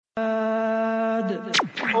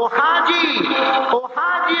O Haji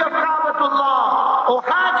of Kaabatullah, O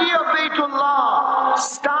Haji of Baytullah,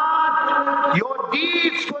 start your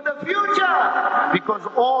deeds for the future, because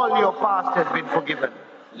all your past has been forgiven.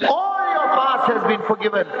 All your past has been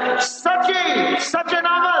forgiven. Such an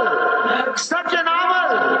amal, such an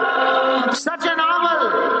amal, such an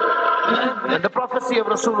amal. And the prophecy of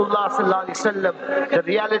Rasulullah sallallahu alaihi wasallam, the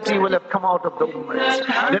reality will have come out of the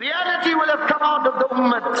ummah. The reality will have come out of the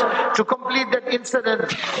ummah to complete that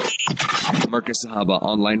incident. Marcus Sahaba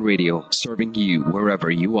Online Radio, serving you wherever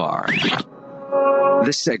you are.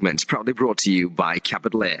 This segment proudly brought to you by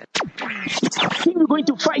Capital Air. We're going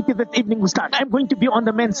to fight this evening, Ustad. I'm going to be on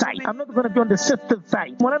the men's side. I'm not going to be on the sister's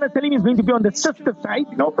side. Maulana Salim is going to be on the sister's side.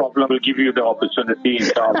 No problem. We'll give you the opportunity,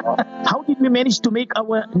 inshallah. How did we manage to make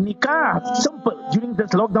our nikah simple during this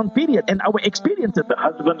lockdown period and our experiences? The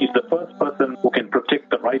husband is the first person who can protect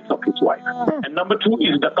the rights of his wife. And number two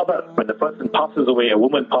is the qabr. When the person passes away, a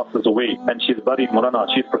woman passes away, and she's buried, Maulana,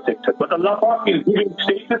 she's protected. But Allah is giving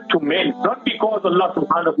status to men, not because Allah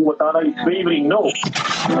subhanahu wa ta'ala is favoring, no.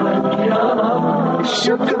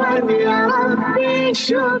 شكرا يا ربي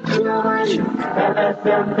شكرا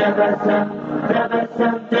تبسم تبسم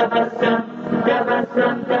تبسم تبسم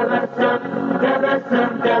تبسم تبسم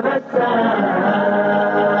تبسم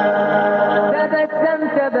تبسم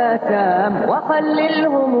تبسم وخل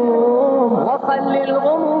الهموم وخل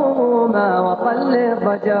الغموم وخل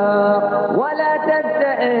الضجر ولا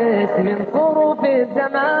تبتئس من ظروف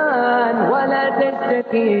الزمان ولا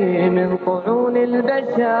تشتكي من طعون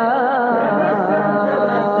البشر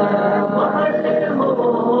وخل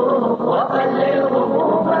الهموم وخل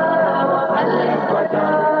الغموم وخل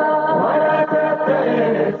الضجر ولا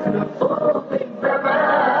تبتئس من ظروف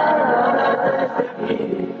الزمان ولا تشتكي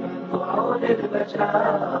من طعون البشر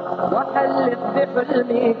وحلق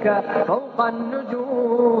بحلمك فوق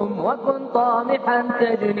النجوم وكن طامحا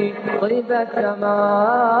تجني طيب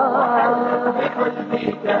السماء وحلق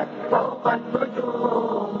بحلمك فوق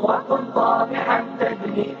النجوم وكن طامحا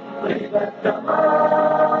تجني طيب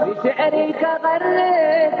السماء بشعرك غرد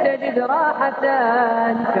تجد راحة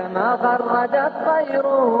كما غرد الطير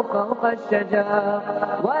فوق الشجر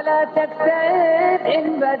ولا تكتئب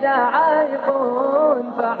إن بدا عائق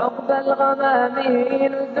فعقب الغمام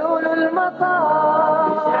نزول المطار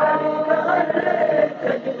بشعرك غرد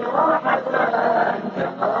تجد راحة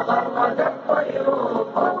كما غرد الطير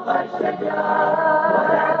فوق الشجر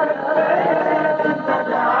ولا تكتئب إن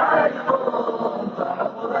بدا عائق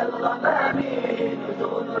فعقب الغمام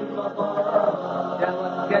نزول المطار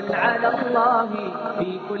توكل على الله في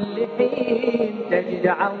كل حين تجد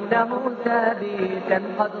عونه ثابتا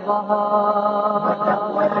قد ظهر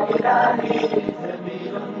بتقوى الإله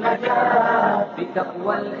سبيل النجاة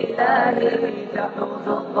بتقوى الإله تحوز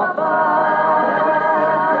الظفار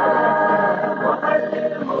وخل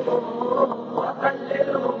الهموم وخل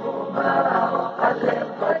الهموم وخل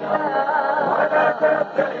الضجر ولا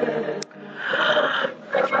تبتئس.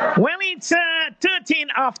 Well, it's 13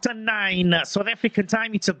 after 9 South African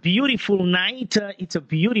time. It's a beautiful night. It's a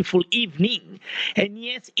beautiful evening. And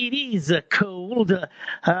yes, it is cold.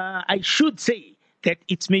 I should say that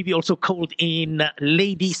it's maybe also cold in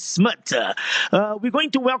Lady Smith. We're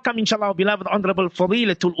going to welcome, inshallah, our beloved Honorable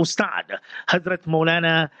Fadilatul Ustad, Hazrat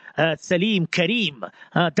Maulana Salim Karim,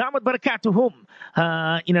 Damat Barakatuhum,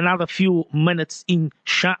 in another few minutes,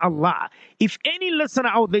 inshallah. If any listener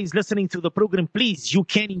out there is listening to the program, please, you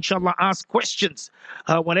can, inshallah, ask questions,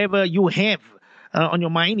 whatever you have on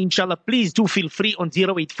your mind, inshallah, please do feel free on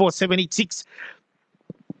 084-786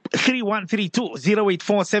 3132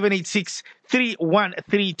 084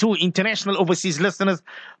 3132. International overseas listeners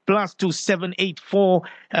 +2 784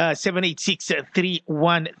 786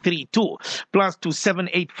 3132 +2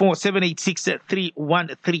 784 786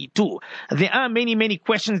 3132. There are many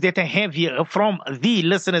questions that I have here from the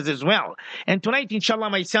listeners as well. And tonight, inshallah,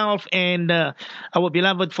 myself and our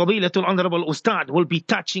beloved Fadilatul Honorable Ustad will be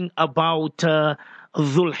touching about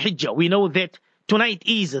Zul-Hijjah. We know that tonight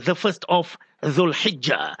is the first of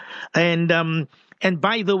Zul-Hijjah. And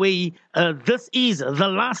by the way, this is the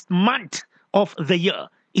last month of the year,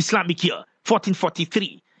 Islamic year,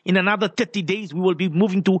 1443. In another 30 days, we will be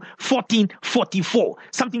moving to 1444.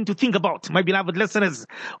 Something to think about, my beloved listeners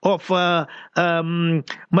of Markaz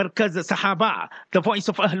Sahaba, the voice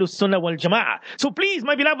of Ahlus Sunnah wal Jama'ah. So please,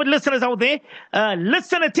 my beloved listeners out there,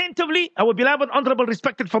 listen attentively. Our beloved, honorable,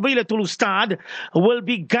 respected Fadilatul Ustad will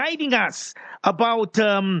be guiding us about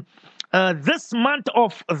this month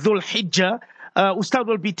of Zul-Hijjah. Ustad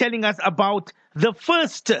will be telling us about the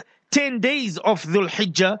first 10 days of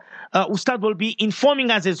Zul-Hijjah, Ustad will be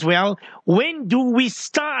informing us as well. When do we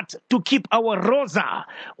start to keep our roza?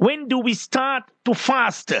 When do we start to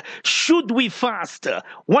fast? Should we fast?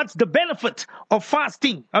 What's the benefit of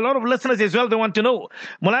fasting? A lot of listeners as well, they want to know.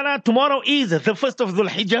 Mulana, tomorrow is the 1st of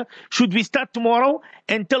Zul-Hijjah. Should we start tomorrow?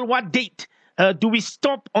 Until what date? Do we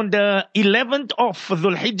stop on the 11th of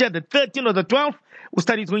Zul-Hijjah, the 13th or the 12th?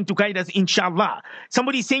 Ustad is going to guide us, inshallah.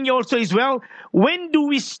 Somebody is saying also as well, when do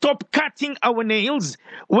we stop cutting our nails?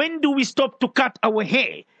 When do we stop to cut our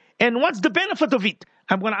hair? And what's the benefit of it?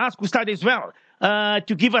 I'm going to ask Ustad as well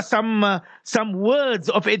to give us some words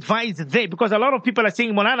of advice there, because a lot of people are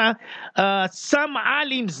saying, Molana, some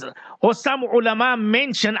alims or some ulama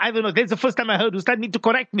mention, I don't know, that's the first time I heard, Ustad need to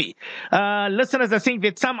correct me. Listeners are saying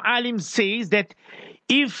that some alims says that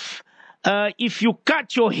if you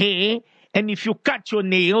cut your hair and if you cut your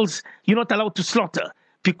nails, you're not allowed to slaughter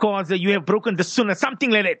because you have broken the sunnah, something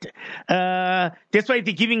like that. That's why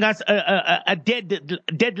they're giving us a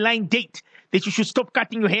deadline date that you should stop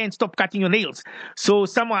cutting your hair and stop cutting your nails. So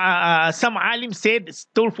some alim said,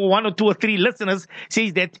 told for 1 or 2 or 3 listeners,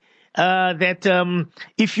 says that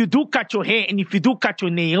if you do cut your hair and if you do cut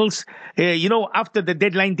your nails, after the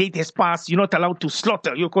deadline date has passed, you're not allowed to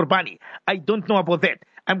slaughter your qurbani. I don't know about that.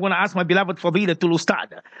 I'm going to ask my beloved Fadilatul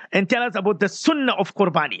Ustad and tell us about the sunnah of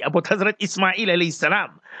qurbani, about Hazrat Ismail alayhi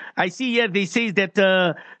salam. I see here they say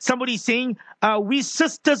that somebody is saying, are we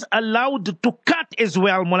sisters allowed to cut as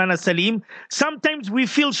well, Maulana Salim? Sometimes we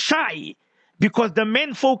feel shy because the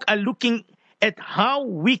men folk are looking at how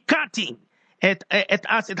we cutting. At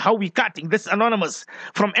us, at how we cutting. This is anonymous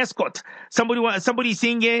from Escort. Somebody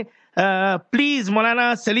saying here, please,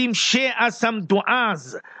 Maulana Salim, share us some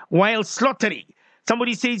du'as while slaughtering.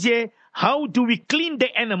 Somebody says here, how do we clean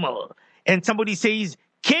the animal? And somebody says,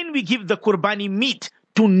 can we give the qurbani meat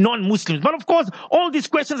to non-Muslims? But of course, all these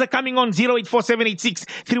questions are coming on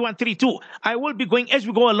 08478631332. I will be going, as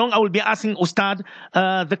we go along, I will be asking Ustad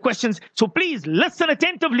the questions. So please, listen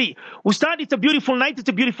attentively. Ustad, it's a beautiful night, it's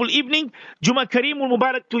a beautiful evening. Juma Karim ul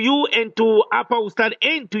Mubarak to you and to Apa Ustad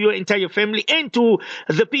and to your entire family and to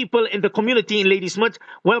the people in the community in Ladies Mud.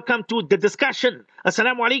 Welcome to the discussion.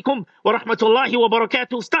 Assalamu alaikum wa rahmatullahi wa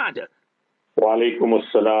barakatuh, Ustad. وعليكم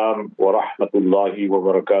السلام ورحمة الله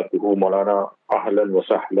وبركاته مولانا أهلا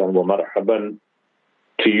وسهلا ومرحبا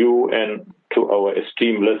to you and to our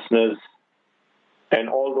esteemed listeners and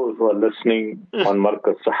all those who are listening on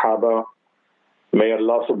Markaz Sahaba. May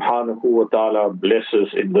Allah subhanahu wa ta'ala bless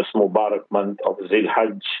us in this Mubarak month of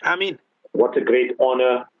Zul-Hijjah. Ameen. What a great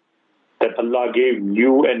honor that Allah gave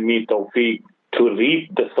you and me tawfiq to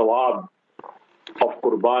reap the sawab of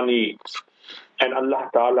Qurbani, and Allah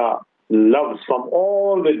ta'ala loves from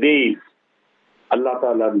all the days. Allah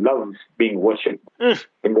Ta'ala loves being worshipped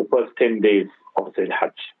in the first 10 days of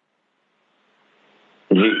Zul-Hijjah.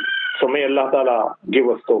 So may Allah Ta'ala give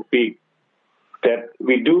us tawfiq that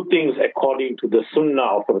we do things according to the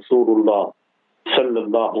sunnah of Rasulullah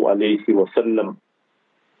sallallahu alayhi wa sallam.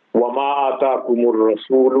 وَمَا آتَاكُمُ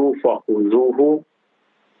الرَّسُولُ فَخُذُوهُ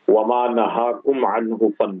وَمَا نَهَاكُمْ عَنْهُ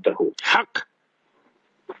فَانْتَهُوا. Haq.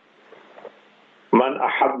 Man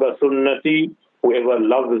ahabba sunnati, whoever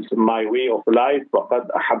loves my way of life, faqad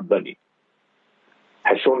ahabbani,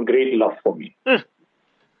 has shown great love for me. وَمَنْ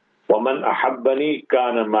أَحَبَّنِي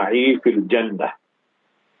كَانَ مَعِي فِي الْجَنَّةِ,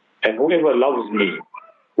 and whoever loves me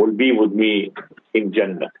will be with me in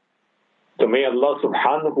Jannah. So may Allah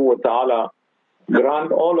subhanahu wa ta'ala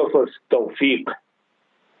grant all of us tawfiq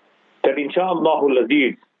that insha'Allah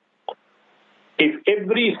al-Aziz, if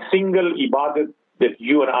every single ibadat that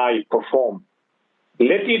you and I perform,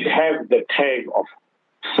 let it have the tag of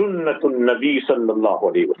Sunnatun Nabi sallallahu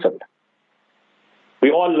alayhi wa sallam. We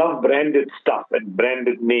all love branded stuff and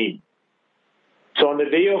branded name. So on the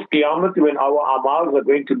day of Qiyamah, when our amals are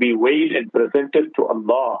going to be weighed and presented to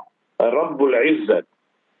Allah, Rabbul Izzat,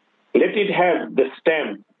 let it have the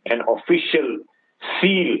stamp and official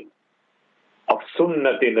seal of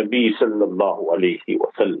Sunnat Nabi sallallahu alayhi wa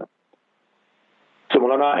sallam. So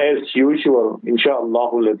Maulana, as usual,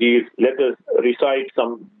 insha'Allah, let us recite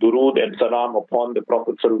some durood and salam upon the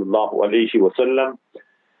Prophet sallallahu alayhi wa sallam.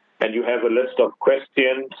 And you have a list of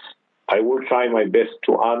questions. I will try my best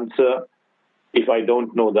to answer. If I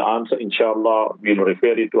don't know the answer, inshallah, we'll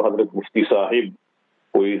refer it to Hazrat Mufti Sahib,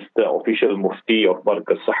 who is the official Mufti of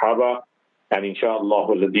Markaz Sahaba. And inshallah,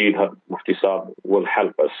 Hazrat Mufti Sahib will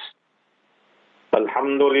help us.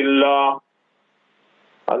 Alhamdulillah.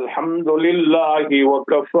 الحمد لله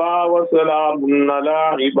وكفى وسلام على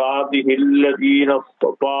عباده الذين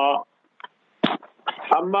اصطفى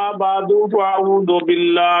أما بعد فأعوذ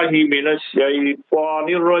بالله من الشيطان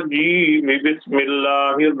الرجيم بسم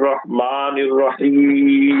الله الرحمن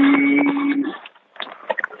الرحيم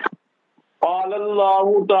قال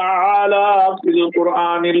الله تعالى في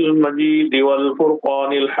القرآن المجيد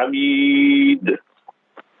والفرقان الحميد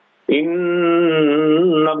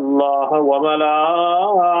إن الله وملائكته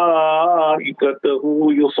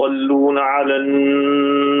يصلون على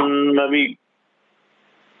النبي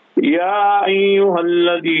يا أيها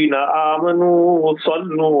الذين آمنوا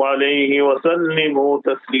صلوا عليه وسلموا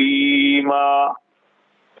تسليما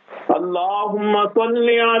اللهم صل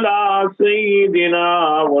على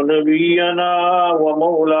سيدنا ونبينا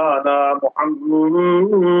ومولانا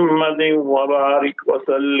محمد وبارك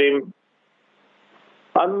وسلم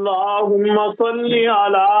اللهم صل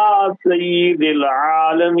على سيد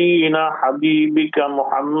العالمين حبيبك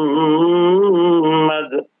محمد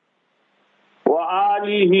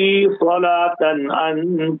وآله صلاة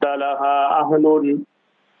أنت لها أهل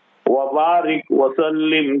وبارك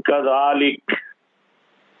وسلم كذلك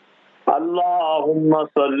اللهم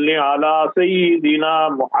صل على سيدنا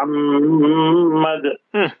محمد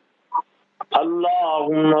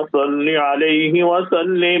اللهم صل عليه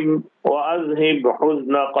وسلم وأذهب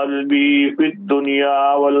حزن قلبي في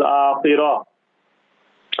الدنيا والآخرة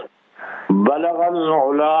بلغ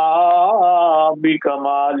العلا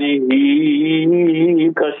بكماله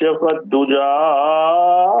كشف الدجى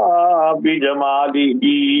بجماله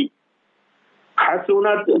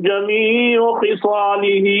حسنت جميع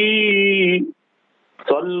خصاله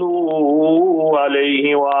صلوا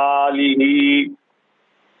عليه وآله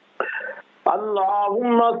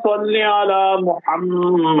اللهم صل على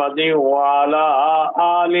محمد وعلى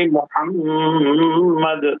آل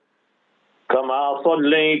محمد كما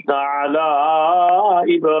صليت على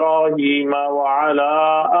إبراهيم وعلى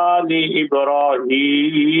آل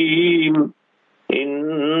إبراهيم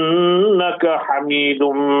إنك حميد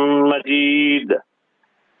مجيد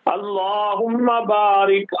اللهم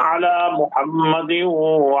بارك على محمد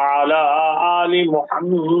وعلى آل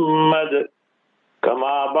محمد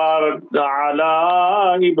كما باركت على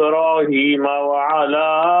إبراهيم وعلى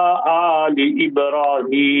آل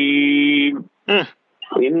إبراهيم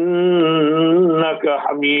إنك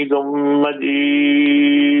حميد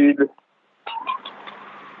مجيد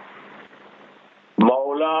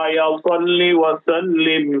مولاي صل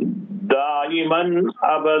وسلم دائما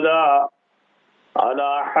أبدا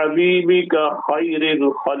على حبيبك خير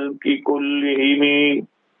الخلق كلهم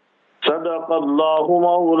صدق الله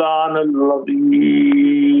مولانا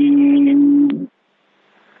العظيم.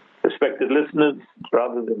 Respected listeners,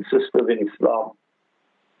 brothers and sisters in Islam,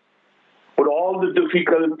 with all the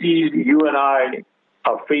difficulties you and I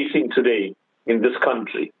are facing today in this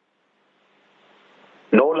country,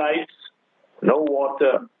 no lights, no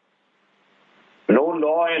water, no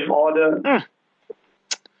law and order,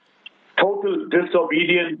 total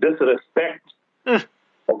disobedience, disrespect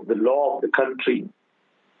of the law of the country.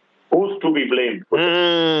 Who's to be blamed for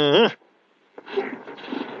this?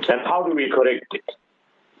 And how do we correct it?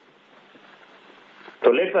 So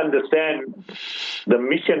let's understand the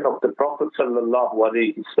mission of the Prophet sallallahu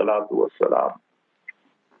alayhi salatu wasalam.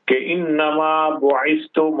 Ke innama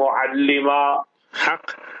bu'istu mu'allima.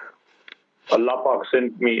 Allah Pak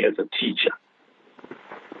sent me as a teacher.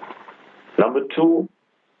 Number two,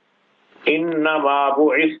 innama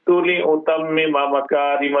bu'istu li utammima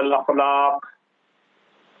makarim al-akhlaq.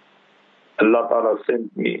 Allah Ta'ala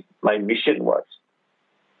sent me. My mission was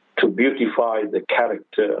to beautify the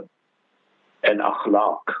character and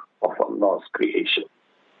akhlaq of Allah's creation.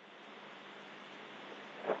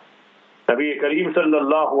 Nabi Karim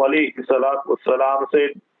sallallahu alayhi salatu wasalam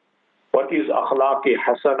said, what is akhlaq-e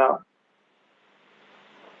hasana?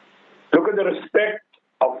 Look at the respect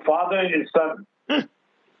of father and son,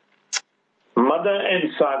 mother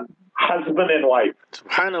and son, husband and wife.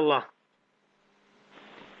 Subhanallah.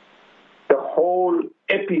 The whole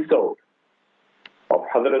episode of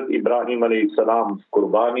Hazrat Ibrahim alayhi salam's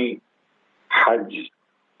Qurbani, Hajj,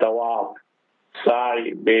 Tawaf,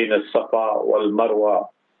 Sa'i, Bain al-Safa wal-Marwa,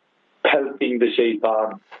 pelting the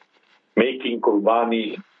shaitan, making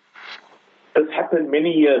Qurbani. This happened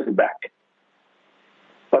many years back.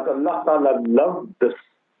 But Allah Ta'ala loved this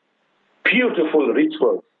beautiful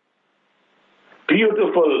rituals,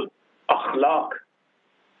 beautiful akhlaq,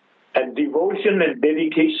 and devotion and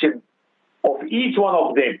dedication of each one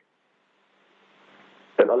of them.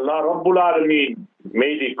 That Allah Rabbul Alameen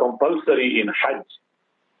made it compulsory in Hajj.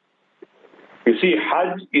 You see,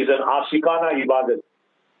 Hajj is an ashikana ibadat.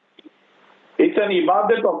 It's an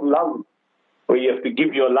ibadat of love, where you have to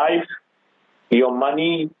give your life, your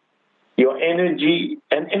money, your energy,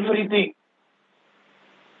 and everything.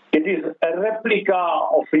 It is a replica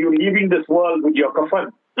of you leaving this world with your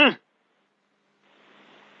kafan.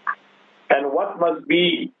 And what must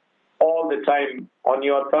be all the time on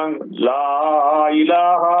your tongue? La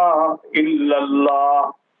ilaha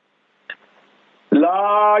illallah.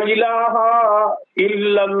 La ilaha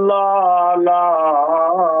illallah.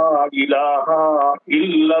 La ilaha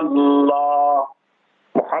illallah.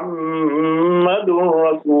 Muhammadur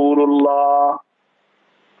Rasulullah.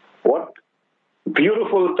 What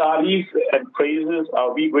beautiful tareef and praises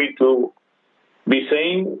are we going to be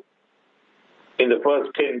saying in the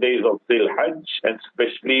first 10 days of Zul-Hijjah, and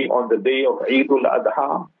especially on the day of Eid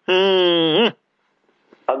al-Adha.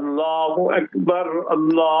 Allahu Akbar,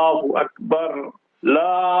 Allahu Akbar,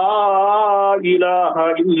 La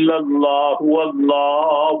ilaha illallah,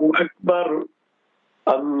 Allahu Akbar,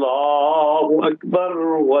 Allahu Akbar,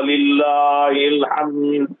 Walillahil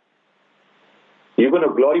hamd. You're going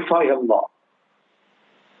to glorify Allah.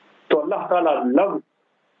 So Allah Ta'ala loves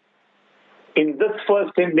in this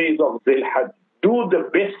first 10 days of Zul-Hijjah, do the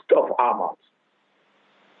best of amals.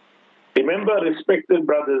 Remember, respected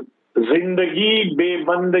brothers, Zindagi,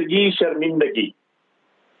 Be-Bandagi, Sharmindagi.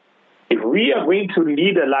 If we are going to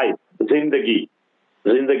lead a life, Zindagi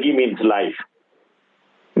means life.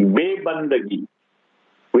 Be-Bandagi,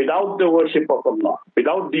 without the worship of Allah,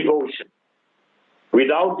 without devotion,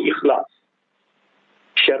 without ikhlas,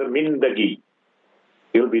 Sharmindagi,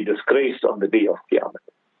 you'll be disgraced on the day of Qiyamah.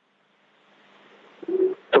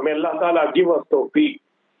 So may Allah Ta'ala give us tawfiq.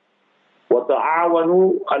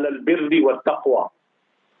 وَتَعَاوَنُوا عَلَى الْبِرِّ وَالتَّقْوَى.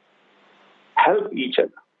 Help each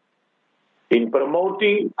other in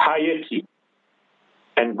promoting piety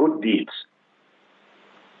and good deeds.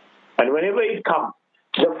 And whenever it comes,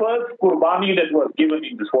 the first qurbani that was given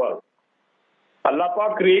in this world, Allah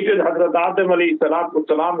Ta'ala created Hazrat Adam alayhi salatu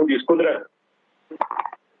salam with his qudrat.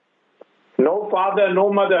 No father,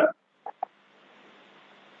 no mother.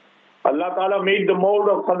 Allah Ta'ala made the mold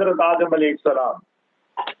of Hazrat Adam alayhi salam.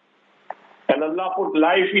 And Allah put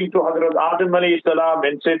life into Hazrat Adam alayhi salam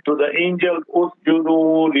and said to the angels,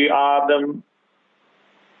 Usjudu li Adam.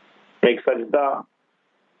 Make sajda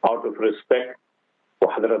out of respect for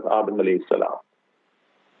Hazrat Adam alayhi salam.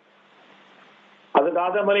 Hazrat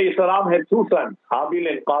Adam alayhi salam had two sons, Habil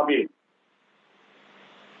and Qabil.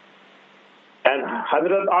 And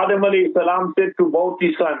Hazrat Adam alayhi salam said to both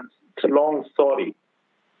his sons, it's a long story,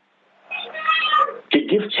 to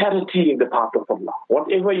give charity in the path of Allah.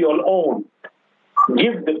 Whatever you'll own,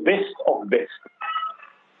 give the best of best.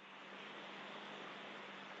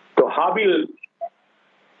 So Habil,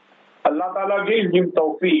 Allah Ta'ala gave him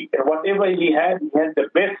tawfiq, and whatever he had the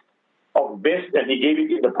best of best, and he gave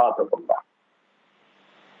it in the path of Allah.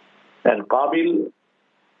 And Qabil,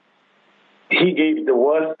 he gave the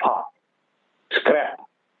worst part, scrap,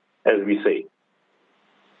 as we say.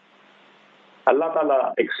 Allah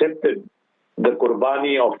Ta'ala accepted the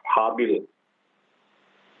qurbani of Habil.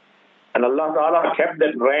 And Allah Ta'ala kept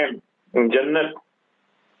that ram in Jannat.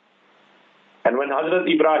 And when Hazrat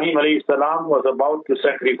Ibrahim alayhi salam was about to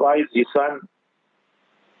sacrifice his son,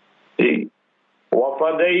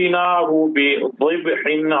 وَفَدَيْنَاهُ بِضِبْحٍ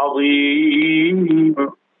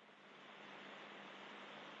عَظِيمٍ.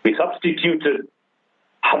 We substituted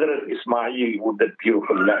Hazrat Ismail with that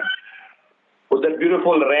beautiful lamb, with that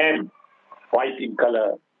beautiful ram, white in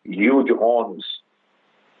color, huge horns.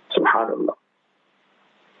 Subhanallah.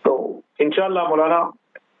 So, inshallah, Maulana,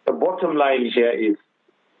 the bottom line here is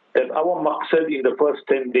that our maqsad in the first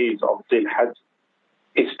 10 days of Zul-Hijjah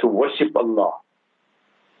is to worship Allah.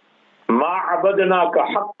 مَا عَبَدْنَاكَ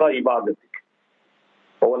حَقَّ عِبَادَتِكَ.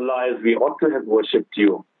 Oh Allah, as we ought to have worshipped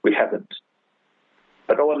you, we haven't.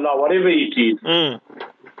 But oh Allah, whatever it is,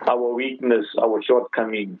 our weakness, our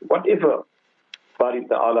shortcoming, whatever, Bari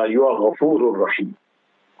Ta'ala, you are Ghafurur Rahim.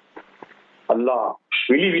 Allah,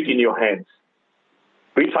 we leave it in your hands.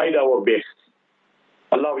 We tried our best.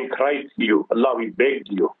 Allah, we cried to you. Allah, we begged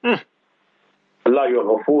you. Allah, you are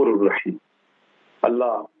Ghafurur Rahim.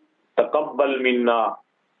 Allah, taqabbal minna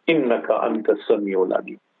innaka anta samiul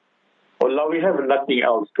alim. Allah, we have nothing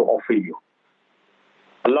else to offer you.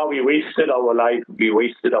 Allah, we wasted our life, we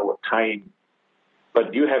wasted our time,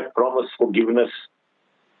 but you have promised forgiveness.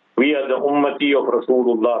 We are the ummati of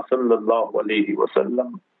Rasulullah sallallahu alayhi wa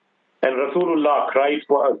sallam. And Rasulullah cried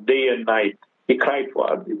for us day and night. He cried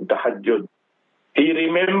for us in tahajjud. He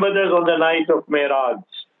remembered us on the night of Miraj.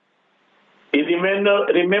 He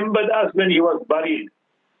remembered us when he was buried.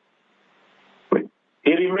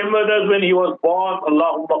 He remembered us when he was born.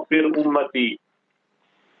 Allahumma ighfir ummati.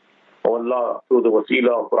 Oh Allah, through the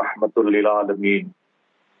wasila of Rahmatul lil Alameen,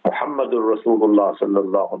 Muhammadur Rasulullah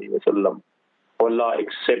sallallahu alayhi wa sallam. Oh Allah,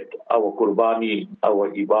 accept our qurbani, our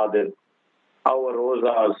ibadat, our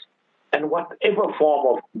rozas, and whatever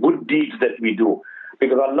form of good deeds that we do.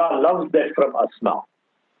 Because Allah loves that from us now.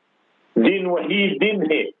 Din wahi din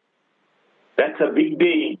hai. That's a big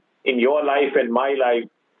day in your life and my life.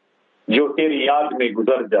 Jo teri yaad mein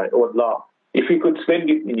guzar jaye. Oh Allah, if we could spend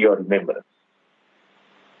it in your remembrance.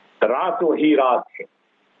 Raat wahi raat hai.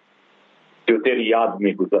 Jo teri yaad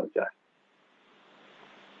mein guzar jaye.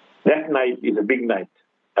 That night is a big night,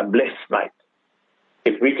 a blessed night.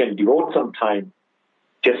 If we can devote some time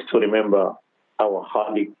just to remember our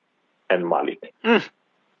Khalik and Malik.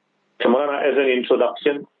 Tomorrow, as an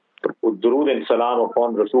introduction, with durood and salam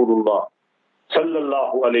upon Rasulullah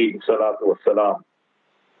sallallahu alayhi salatu wassalam.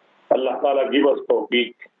 Allah Ta'ala give us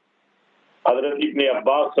tawfiq. Hazrat Ibn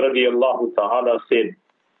Abbas radiyallahu ta'ala said,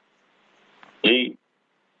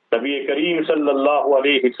 Nabi Karim sallallahu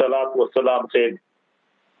alayhi salatu wassalam said,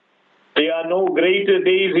 there are no greater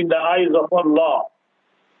days in the eyes of Allah,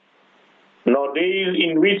 nor days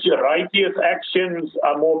in which righteous actions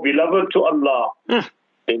are more beloved to Allah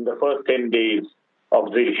than the first 10 days of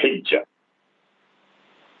Zul-Hijjah.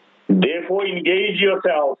 Therefore, engage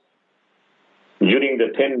yourself during the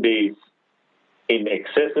 10 days in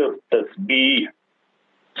excessive tasbih.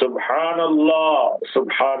 Subhanallah,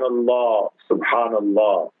 Subhanallah,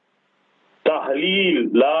 Subhanallah. Tahleel,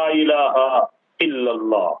 La ilaha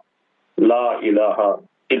illallah. La ilaha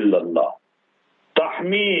illallah.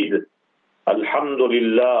 Tahmeed,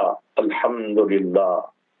 Alhamdulillah, Alhamdulillah.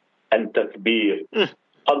 And takbir,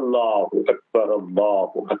 Allahu Akbar,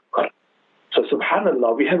 Allahu Akbar. So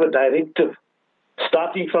subhanallah, we have a directive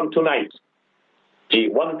starting from tonight.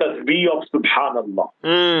 One tasbih of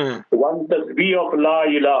subhanallah. One tasbih of La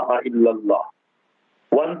ilaha illallah.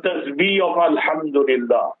 One tasbih of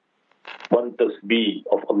Alhamdulillah. One tasbih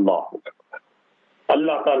of Allahu Akbar.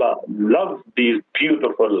 Allah Ta'ala loves these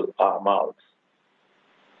beautiful a'mals.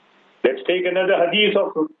 Let's take another hadith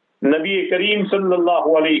of Nabi Karim sallallahu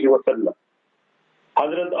alayhi wa sallam.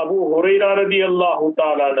 Hazrat Abu Hurairah radiyallahu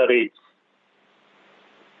ta'ala narrates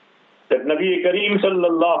that Nabi Karim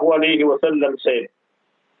sallallahu alayhi wa sallam said,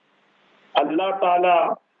 Allah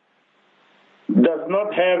Ta'ala does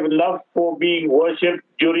not have love for being worshipped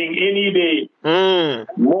during any day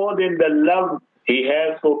more than the love He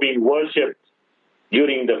has for being worshipped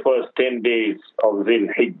during the first 10 days of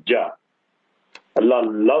Zul-Hijjah. Allah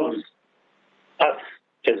loves us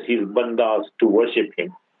as His bandas to worship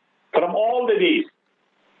Him from all the days.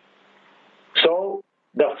 So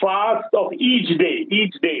the fast of each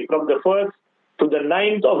day from the 1st to the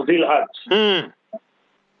 9th of Zul-Hijjah,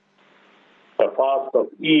 the fast of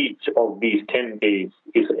each of these 10 days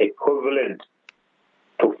is equivalent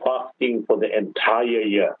to fasting for the entire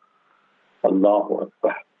year. Allahu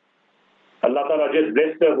Akbar. Allah Ta'ala just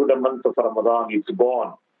blessed us with the month of Ramadan. It's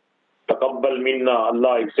gone. Taqabbal minna.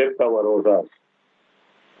 Allah accept our rozas.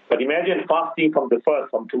 But imagine fasting from the 1st,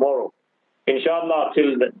 from tomorrow. Inshallah,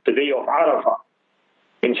 till the day of Arafat.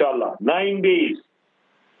 Inshallah, 9 days.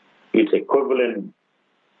 It's equivalent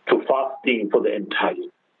to fasting for the entire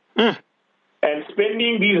year. And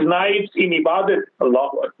spending these nights in ibadat.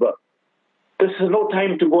 Allahu Akbar. This is no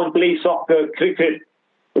time to go and play soccer, cricket,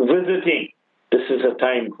 visiting. This is a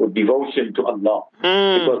time for devotion to Allah.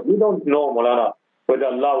 Because we don't know, Maulana, whether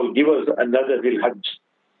Allah will give us another Zul-Hijjah,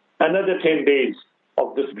 another 10 days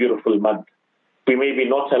of this beautiful month. We may be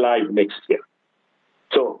not alive next year.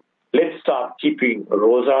 So let's start keeping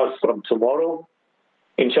rozas from tomorrow,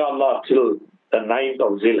 inshallah, till the 9th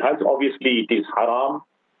of Zul-Hijjah. Obviously, it is haram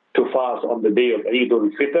to fast on the day of Eid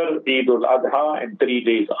al-Fitr, Eid al-Adha, and 3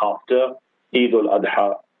 days after Eid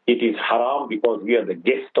al-Adha. It is haram because we are the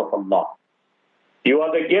guest of Allah. You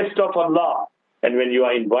are the guest of Allah. And when you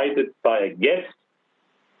are invited by a guest,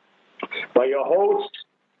 by your host,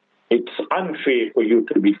 it's unfair for you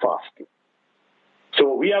to be fasting.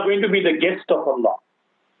 So we are going to be the guest of Allah.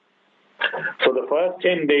 So the first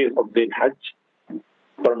 10 days of the Hajj,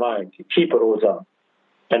 Farman, keep a roza.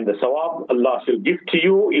 And the sawab Allah shall give to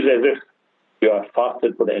you is as if you are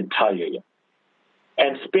fasted for the entire year.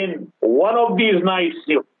 And spend one of these nights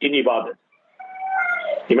in ibadat.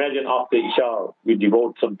 Imagine after Isha, we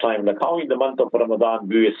devote some time, like how in the month of Ramadan,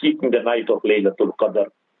 we were seeking the night of Laylatul Qadr.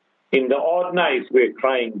 In the odd nights, we're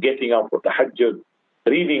crying, getting up for tahajjud,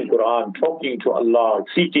 reading Quran, talking to Allah,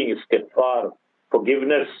 seeking istighfar,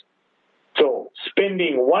 forgiveness. So,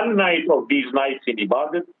 spending one night of these nights in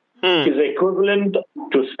ibadat is equivalent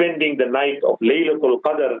to spending the night of Laylatul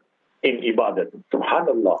Qadr in ibadat.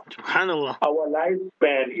 Subhanallah. Subhanallah. Our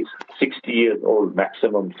lifespan is 60 years old,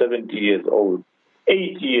 maximum 70 years old,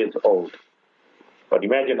 80 years old. But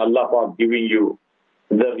imagine Allah giving you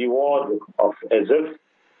the reward of as if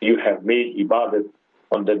you have made ibadat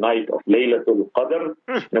on the night of Laylatul Qadr.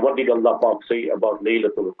 Now what did Allah Pak say about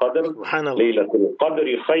Laylatul Qadr? Laylatul Qadr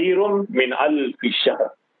khayrun min alfi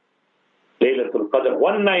shahr. Laylatul Qadr,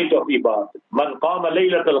 one night of ibadat. Man qama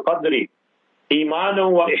Laylatul Qadri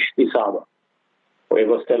imanan wa ihtisaba.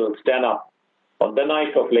 Whoever will stand up on the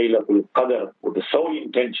night of Laylatul Qadr with the sole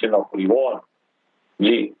intention of reward,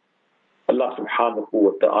 Allah subhanahu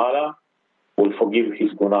wa ta'ala will forgive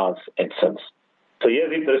his gunas and sins. So yes,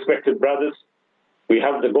 respected brothers, we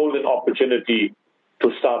have the golden opportunity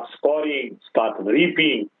to start scoring, start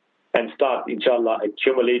reaping, and start, inshallah,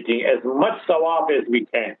 accumulating as much sawab as we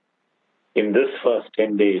can in this first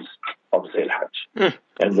 10 days of Zul-Hijjah.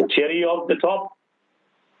 And the cherry of the top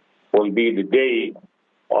will be the day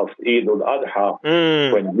of Eid al-Adha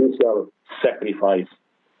when you shall sacrifice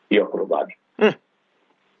your qurbani.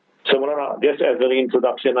 So, Mulana, just as an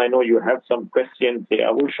introduction, I know you have some questions here.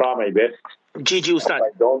 I will try my best. Ustad. If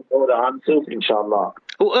I don't know the answers, inshallah.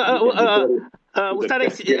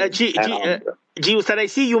 Ustad, I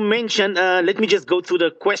see you mentioned, let me just go through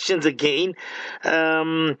the questions again.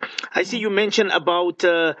 I see you mentioned about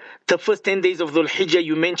the first 10 days of Zul-Hijjah.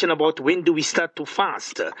 You mentioned about when do we start to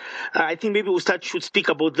fast. I think maybe Ustad should speak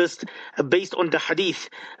about this based on the hadith.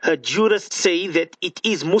 Jurists say that it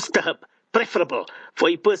is mustahab, preferable for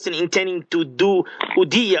a person intending to do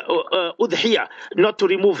udhiyah, not to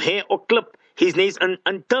remove hair or clip his nails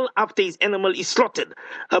until after his animal is slaughtered.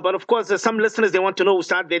 But of course, some listeners, they want to know,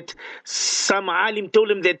 Ustad, that some alim told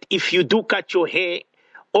him that if you do cut your hair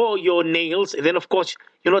or your nails, then of course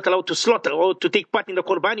you're not allowed to slaughter or to take part in the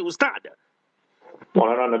qurbani, Ustad.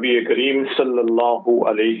 Maulana Nabi Karim sallallahu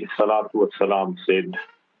alayhi salatu wasalam said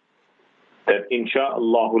that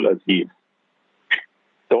insha'Allah al-Aziz,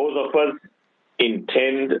 those of us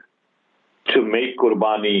intend to make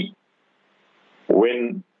qurbani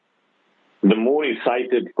when the moon is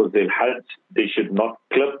sighted for Zul-Hijjah, they should not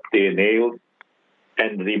clip their nails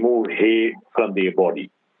and remove hair from their body.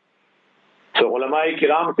 So ulama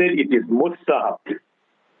kiram said it is mustahab.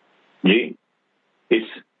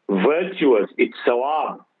 It's virtuous, it's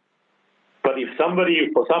sawab. But if somebody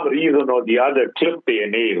for some reason or the other clipped their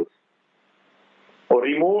nails or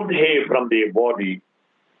removed hair from their body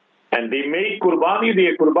and they made qurbani,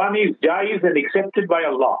 their qurbani is jaiz and accepted by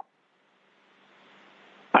Allah.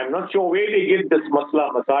 I'm not sure where they get this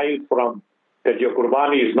masail from, that your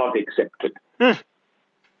qurbani is not accepted.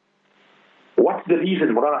 What's the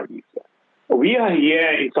reason, Murana? We are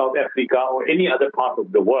here in South Africa or any other part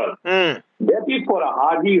of the world. That is for a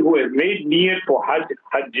Haji who has made niyat for Hajj,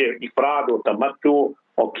 Ifrad or Tamattu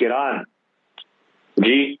or Kiran.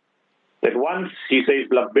 That once he says,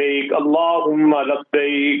 Labbaik, Allahumma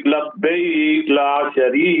Labbaik, Labbaik, La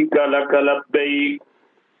Sharika Laka Labbaik.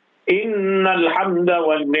 إن الحمد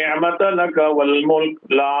والنعمة لك والملك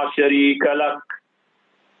لا شريك لك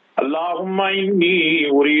اللهم إني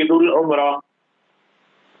أريد العمرة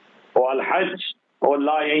والحج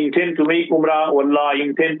والله I intend to make umrah والله I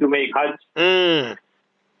intend to make hajj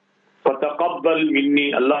فتقبل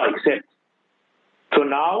مني, Allah accept. So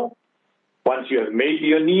now once you have made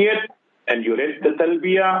your niyat and you read the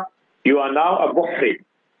talbiyah, you are now a muhrim.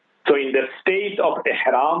 So in the state of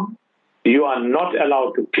ihram, you are not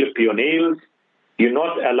allowed to clip your nails. You're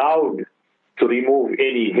not allowed to remove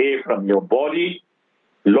any hair from your body.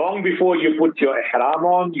 Long before you put your ihram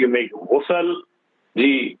on, you make ghusl.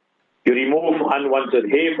 You remove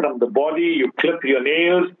unwanted hair from the body. You clip your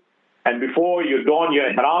nails. And before you don your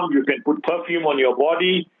ihram, you can put perfume on your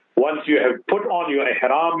body. Once you have put on your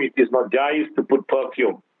ihram, it is not jaiz to put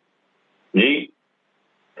perfume.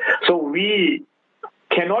 So we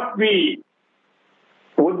cannot be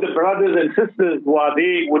with the brothers and sisters who are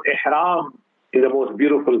there with ihram in the most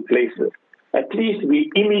beautiful places. At least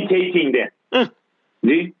we imitating them.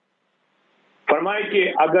 Farmai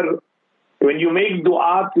ke agar when you make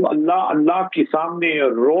dua to Allah, Allah ke samne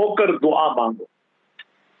rokar dua mango.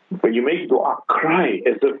 When you make dua, cry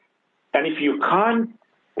as if, and if you can't,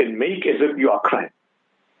 then make as if you are crying.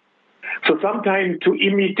 So sometimes to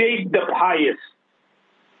imitate the pious,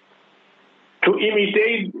 to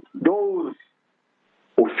imitate those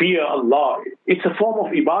who fear Allah, it's a form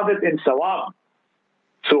of ibadat and sawab.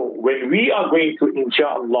 So when we are going to,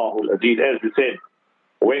 insha'Allah, as we said,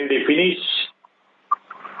 when they finish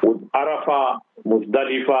with Arafat,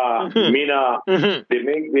 Muzdalifah, Mina, they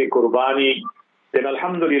make their qurbani, then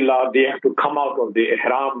alhamdulillah, they have to come out of the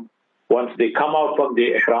ihram. Once they come out from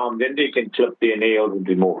the ihram, then they can clip their nails and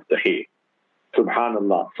remove the hair.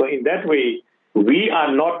 Subhanallah. So in that way, we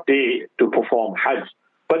are not there to perform Hajj,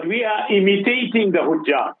 but we are imitating the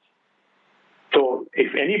Hujjaj. So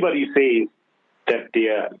if anybody says that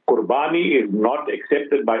their qurbani is not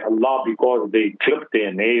accepted by Allah because they clipped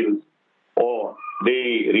their nails or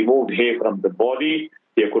they removed hair from the body,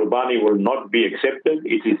 their qurbani will not be accepted.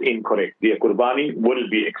 It is incorrect. Their qurbani will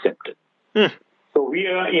be accepted. So we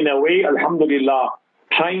are, in a way, alhamdulillah,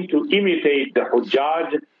 trying to imitate the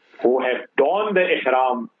Hujjaj who have donned the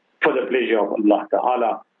ihram for the pleasure of Allah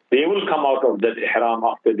Ta'ala. They will come out of that ihram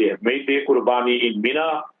after they have made their qurbani in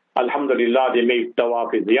Mina. Alhamdulillah, they made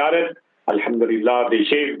tawaf ziyarat. Alhamdulillah, they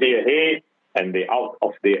shave their hair and they out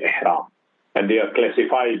of their ihram. And they are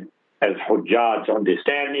classified as Hujjaj on the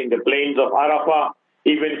stand in the plains of Arafat,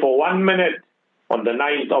 even for 1 minute on the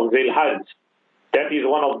 9th of Zul-Hijjah. That is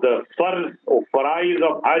one of the farz or farais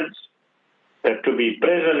of Hajj, that to be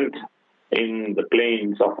present in the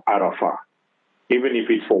plains of Arafat. Even if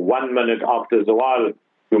it's for 1 minute after Zawal,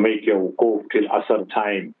 you make your wukuf till Asr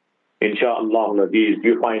time. Insha'Allah,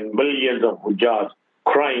 you find millions of Hujjaj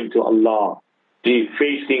crying to Allah,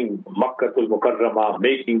 facing Makkatul Mukarramah,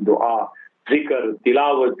 making dua, zikr,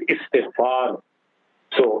 tilawat, istighfar.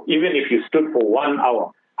 So even if you stood for 1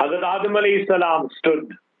 hour, Hazrat Adam alayhi salam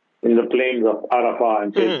stood in the plains of Arafat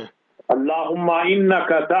and said, Allahumma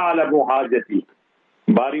innaka ta'alamu hajati.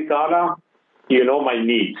 Bari Ta'ala, you know my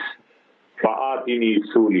needs. Fa'atini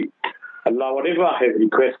suli. Allah, whatever I have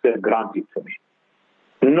requested, grant it for me.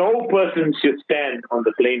 No person should stand on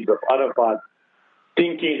the plains of Arafat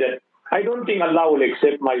thinking that, I don't think Allah will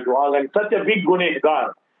accept my dua. I'm such a big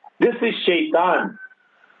gunehgar. This is shaitan.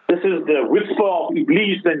 This is the whisper of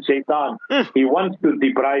Iblis and shaitan. He wants to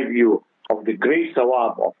deprive you of the great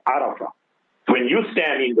sawab of Arafat. When you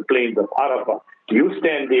stand in the plains of Arafat, you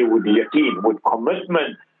stand there with yaqeen, with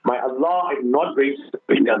commitment. My Allah, I'm not going to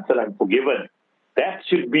speak until I'm forgiven. That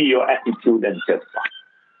should be your attitude and jazba.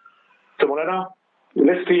 So, Maulana,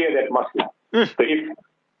 let's clear that masla. So if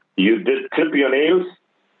you did clip your nails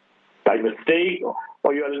by mistake,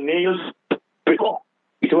 or your nails, it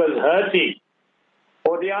was hurting,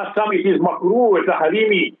 or there are some, it is makruh, it's a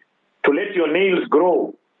harimi, to let your nails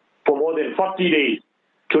grow for more than 40 days,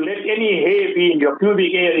 to let any hair be in your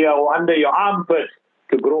pubic area or under your armpits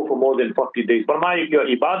to grow for more than 40 days. But if your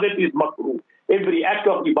ibadat is makruh, every act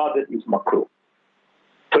of ibadat is makruh.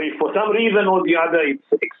 So if for some reason or the other it's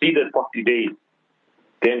exceeded 40 days,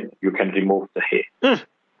 then you can remove the hair.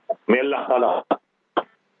 May Allah Ta'ala.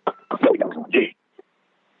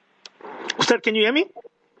 Ustad, can you hear me?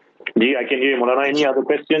 Yeah, I can hear you. Maulana, any other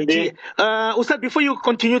question there? Ustad, before you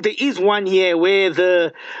continue, there is one here where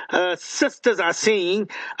the sisters are saying,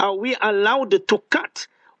 are we allowed to cut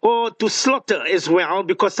or to slaughter as well?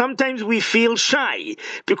 Because sometimes we feel shy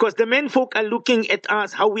because the men folk are looking at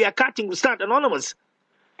us, how we are cutting. Ustad, anonymous.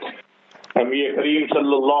 Amir Karim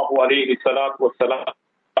sallallahu alayhi salatu wa salam.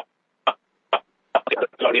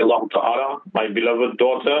 My beloved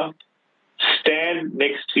daughter, stand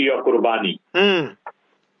next to your qurbani.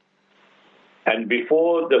 And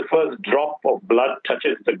before the first drop of blood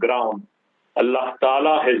touches the ground, Allah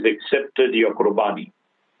Ta'ala has accepted your qurbani.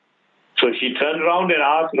 So she turned around and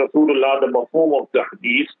asked Rasulullah the mafhum of the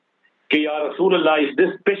hadith, Ki Ya Rasulullah, is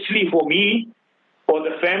this specially for me or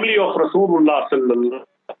the family of Rasulullah sallallahu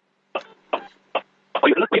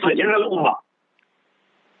general ummah?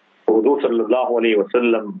 Hudur sallallahu alayhi wa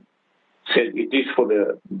sallam said it is for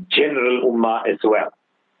the general ummah as well.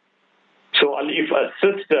 So if a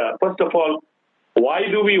sister, first of all, why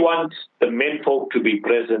do we want the men folk to be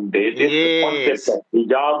present there? This is the concept of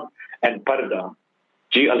hijab and parda.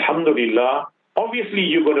 Gee, alhamdulillah, obviously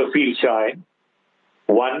you're going to feel shy.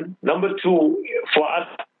 One. Number two, for us,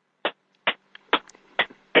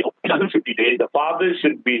 should be there, the father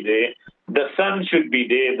should be there, the son should be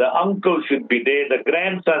there, the uncle should be there, the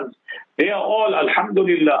grandsons. They are all,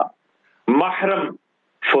 alhamdulillah, mahram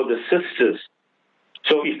for the sisters.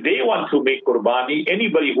 So if they want to make qurbani,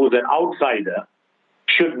 anybody who's an outsider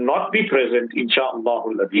should not be present,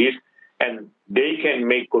 insha'Allah al-Aziz, and they can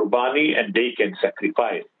make qurbani and they can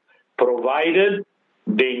sacrifice, provided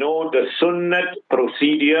they know the sunnat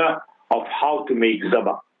procedure of how to make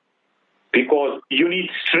zabah. Because you need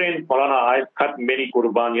strength. Maulana, I've cut many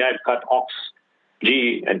qurbani, I've cut ox,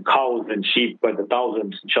 and cows and sheep by the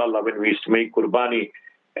thousands, inshallah, when we used to make qurbani.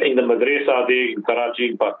 In the madrasa there in Karachi,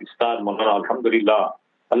 in Pakistan, Maulana, alhamdulillah,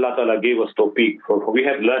 Allah Ta'ala gave us tawfiq. We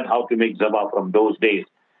have learned how to make zabah from those days,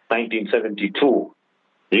 1972.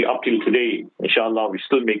 Up till today, inshallah, we're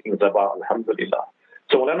still making zabah, alhamdulillah.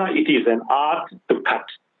 So, Maulana, it is an art to cut.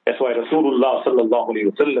 That's why Rasulullah sallallahu alayhi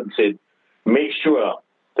wa sallam said, make sure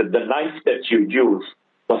that the knife that you use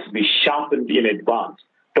must be sharpened in advance.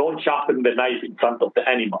 Don't sharpen the knife in front of the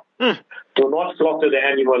animal. Do not slaughter the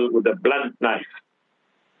animal with a blunt knife.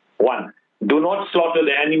 One. do not slaughter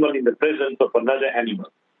the animal in the presence of another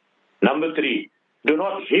animal. Number 3, do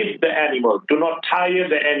not hit the animal. Do not tire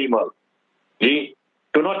the animal.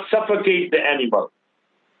 Do not suffocate the animal.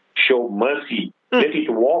 Show mercy. Let it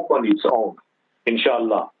walk on its own.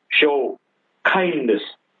 Inshallah. Show kindness.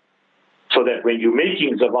 So that when you're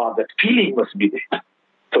making zabah, that feeling must be there.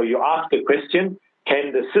 So you ask the question,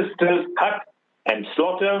 can the sisters cut and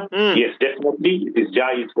slaughter? Yes, definitely. It is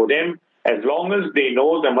jaiz for them. As long as they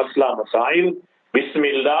know the masla masail,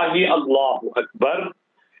 Bismillahi Allahu Akbar,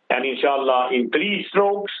 and inshallah in 3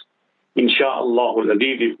 strokes, inshallah,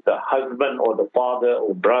 if the husband or the father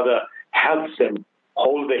or brother helps them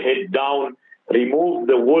hold the head down, remove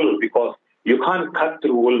the wool, because you can't cut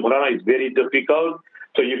through wool, Mulana, it's very difficult.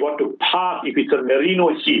 So you got to part, if it's a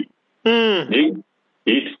merino sheep,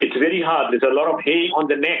 it's very hard. There's a lot of hay on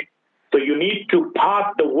the neck. So you need to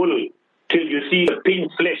part the wool till you see the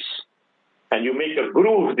pink flesh. And you make a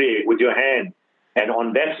groove there with your hand. And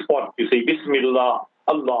on that spot, you say, Bismillah,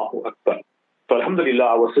 Allahu Akbar. So alhamdulillah,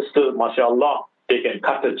 our sisters, mashallah, they can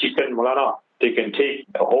cut the chicken, Mulana. They can take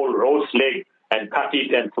a whole roast leg and cut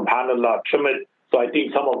it and subhanallah, trim it. So I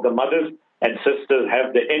think some of the mothers and sisters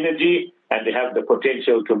have the energy and they have the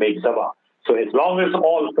potential to make zabah. So as long as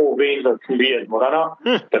all 4 veins are clear, Mulana,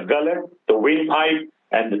 the gullet, the windpipe,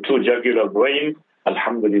 and the 2 jugular veins,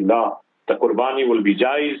 alhamdulillah, the qurbani will be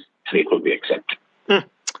jaiz, and it will be accepted.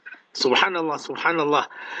 Subhanallah, subhanallah.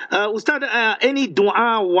 Ustad, any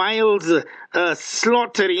dua whilst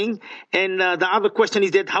slaughtering? And the other question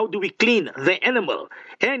is that how do we clean the animal?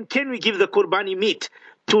 And can we give the qurbani meat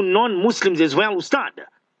to non-Muslims as well, Ustad?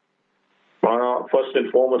 First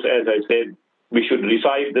and foremost, as I said, we should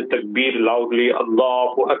recite the takbir loudly.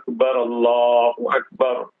 Allahu Akbar, Allahu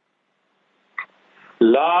Akbar.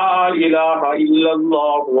 La ilaha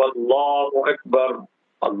illallah, wallahu Akbar.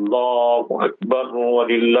 Allahu Akbar wa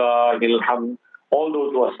lillahil hamd. All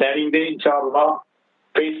those who are standing there, inshallah,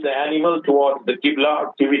 face the animal towards the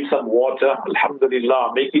Qibla, give it some water,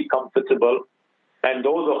 alhamdulillah, make it comfortable. And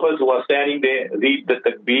those of us who are standing there, read the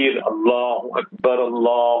takbir, Allahu Akbar,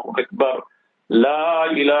 Allahu Akbar. La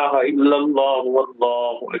ilaha illallah,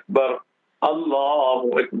 wallahu Akbar.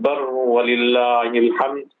 Allahu Akbar wa lillahil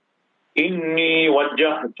hamd. Inni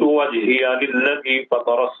wajjahtu wajhiya lilladhi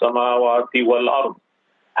fatara as-samawati wal ard.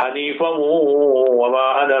 حنيفا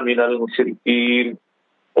وما أنا من المشركين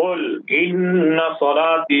قل إن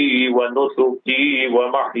صلاتي ونسكي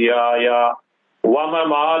ومحياي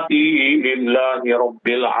ومماتي لله رب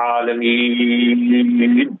العالمين.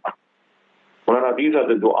 These are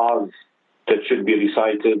the du'as that should be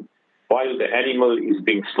recited while the animal is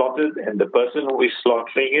being slaughtered, and the person who is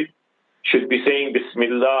slaughtering it should be saying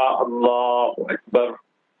Bismillah, Allahu Akbar.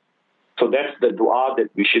 So that's the dua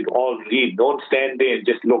that we should all read. Don't stand there and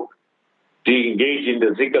just look. Engage in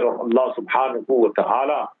the zikr of Allah subhanahu wa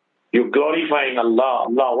ta'ala. You're glorifying Allah.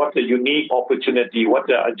 Allah, what a unique opportunity. What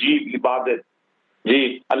a ajib ibadat.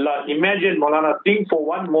 Allah, imagine, Maulana, think for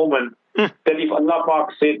one moment that if Allah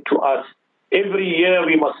Pak said to us, every year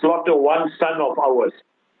we must slaughter 1 son of ours.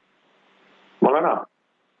 Maulana,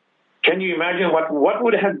 can you imagine what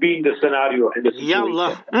would have been the scenario and the situation? Ya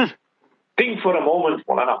Allah. Think for a moment,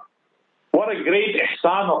 Maulana. What a great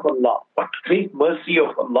ihsan of Allah. What great mercy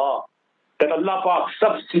of Allah. That Allah Pak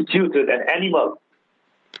substituted an animal.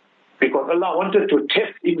 Because Allah wanted to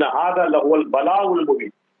test inna hada lahul bala'ul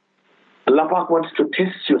mubin. Allah Pak wants to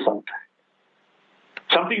test you sometime.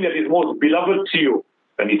 Something that is most beloved to you,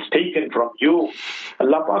 and it's taken from you.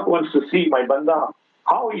 Allah Pak wants to see, my banda,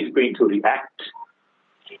 how he is going to react.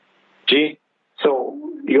 So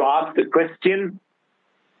you ask the question,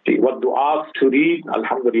 what du'as to read?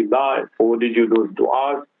 Alhamdulillah, I forwarded you those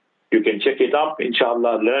du'as. You can check it up,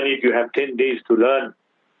 inshallah, learn it. You have 10 days to learn.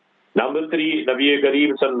 Number 3, Nabi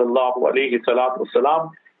Karim sallallahu alayhi salatu wasalam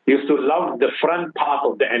used to love the front part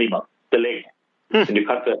of the animal, the leg. When you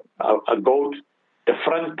cut a goat, the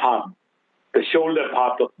front part, the shoulder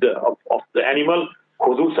part of the animal,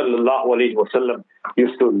 Hudu sallallahu alayhi wasallam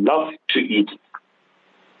used to love to eat it.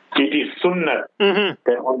 It is sunnah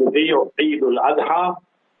that on the day of Eid al-Adha,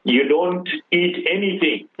 you don't eat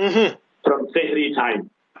anything from Sehri time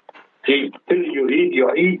till you read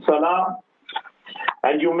your Eid Salah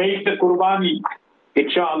and you make the Qurbani,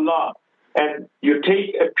 inshallah, and you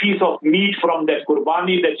take a piece of meat from that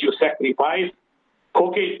Qurbani that you sacrifice,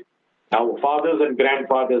 cook it. Our fathers and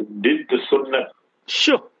grandfathers did the Sunnah.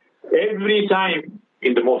 Sure. Every time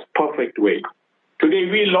in the most perfect way. Today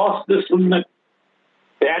we lost the Sunnah.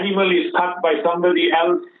 The animal is cut by somebody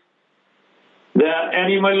else. The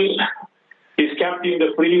animal is kept in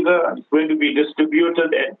the freezer. It's going to be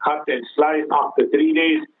distributed and cut and sliced after 3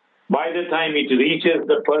 days. By the time it reaches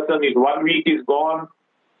the person, 1 week is gone.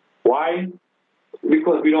 Why?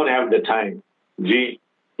 Because we don't have the time. Gee,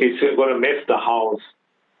 it's going to mess the house.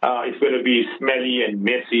 It's going to be smelly and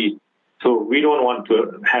messy. So we don't want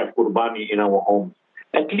to have qurbani in our home.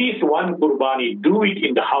 At least one qurbani, do it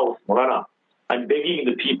in the house, Maulana. I'm begging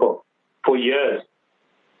the people for years.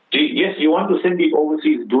 Gee, yes, you want to send it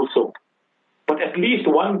overseas, do so. But at least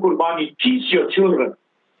one qurbani, teach your children.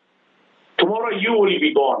 Tomorrow you will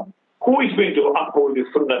be gone. Who is going to uphold the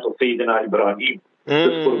sunnah of Sayyidina Ibrahim?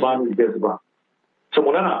 This qurbani jazba. So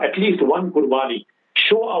Maulana, at least one qurbani.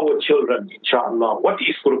 Show our children, inshallah, what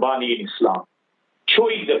is qurbani in Islam. Show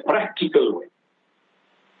it the practical way.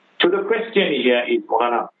 So the question here is,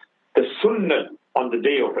 Maulana, the sunnah on the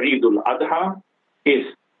day of Eid al-Adha is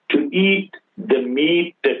to eat the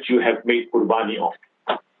meat that you have made qurbani of.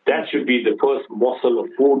 That should be the first morsel of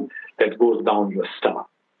food that goes down your stomach.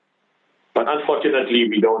 But unfortunately,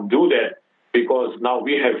 we don't do that because now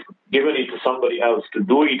we have given it to somebody else to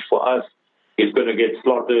do it for us. It's going to get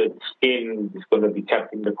slaughtered, skinned, it's going to be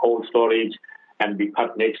kept in the cold storage and be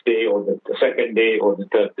cut next day or the second day or the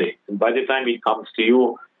third day. And by the time it comes to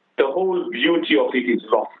you, the whole beauty of it is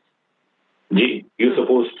lost. You're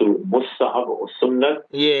supposed to mustahab or sunnah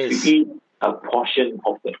to eat a portion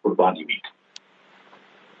of that qurbani meat.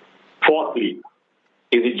 Fourthly,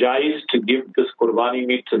 is it jais to give this qurbani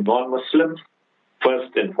meat to non-Muslims?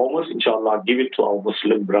 First and foremost, inshallah, give it to our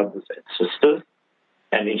Muslim brothers and sisters.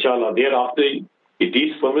 And inshallah, thereafter, it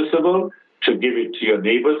is permissible to give it to your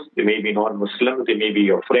neighbors. They may be non-Muslims, they may be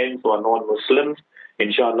your friends who are non-Muslims.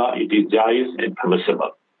 Inshallah, it is jais and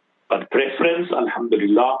permissible. But preference,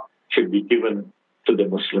 alhamdulillah, should be given to the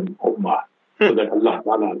Muslim ummah. So that Allah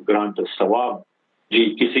Ta'ala grant us sawab.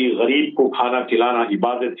 Kisi gharib ko khana khilana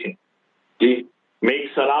ibadat hai.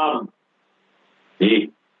 Make salam.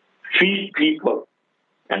 Feed people.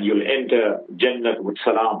 And you'll enter Jannah with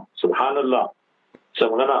salam. Subhanallah.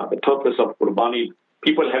 So, the purpose of qurbani,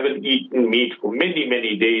 people haven't eaten meat for many,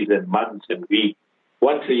 many days and months and weeks.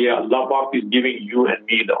 Once a year, Allah Pak is giving you and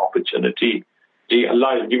me the opportunity.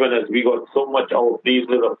 Allah has given us, we got so much, our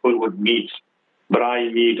freezers are full with meat,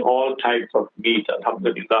 braai meat, all types of meat,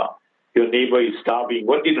 alhamdulillah. Your neighbor is starving.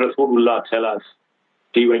 What did Rasulullah tell us?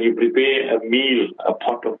 When you prepare a meal, a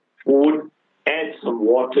pot of food, add some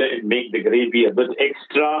water and make the gravy a bit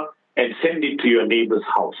extra and send it to your neighbor's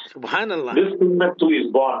house. Subhanallah. This sunnah too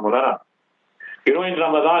is born, Maulana. You know, in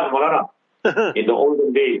Ramadan, Maulana, in the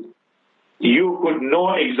olden days, you could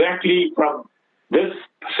know exactly from this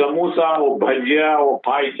samosa or bhajia or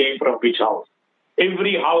pie came from which house.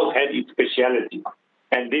 Every house had its speciality.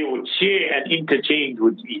 And they would share and interchange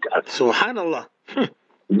with each other. Subhanallah.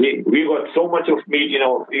 We got so much of meat in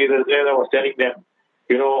our freezers, and I was telling them,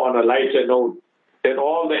 you know, on a lighter note, that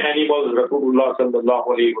all the animals, Rasulullah sallallahu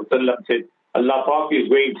alayhi wa sallam said, Allah Pak is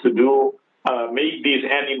going to do, make these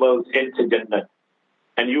animals enter Jannah.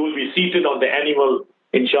 And you will be seated on the animal,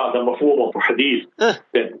 inshallah, the mafhum of hadith,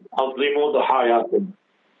 that Azlimu the hayatum.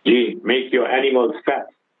 Make your animals fat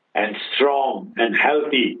and strong and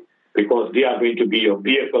healthy, because they are going to be your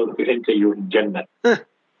vehicle to enter you in Jannah.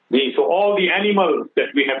 So all the animals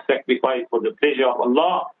that we have sacrificed for the pleasure of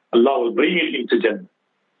Allah, Allah will bring it into Jannah.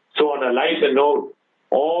 So on a lighter note,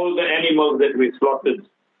 all the animals that we slaughtered,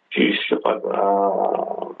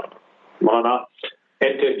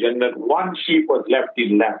 entered Jannah. One sheep was left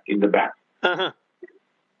in the back.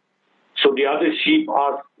 So the other sheep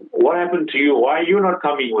asked, what happened to you? Why are you not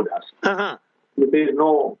coming with us? He says,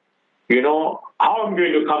 no, you know, how I'm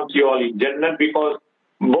going to come to you all in Jannah, because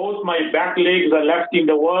both my back legs are left in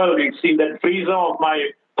the world. You see that freezer of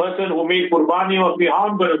my person who made qurbani of me, how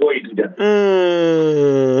I'm going to go into Jannah.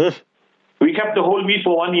 We kept the whole meat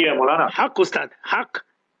for 1 year, Maulana. Haq, Ustad, haq.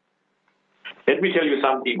 Let me tell you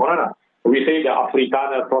something, Maulana. We say the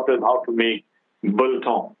Afrikaner taught us how to make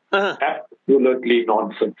biltong. Absolutely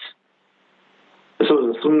nonsense. This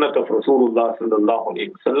was the sunnah of Rasulullah sallallahu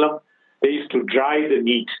alayhi wa sallam. They used to dry the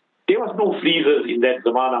meat. There was no freezers in that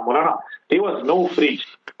zamana, Maulana. There was no fridge.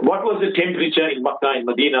 What was the temperature in Makkah and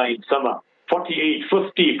Medina in summer? 48,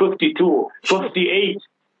 50, 52, 58.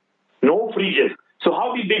 No fridges. So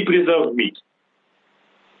how did they preserve meat?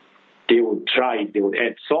 They would dry. They would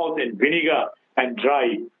add salt and vinegar and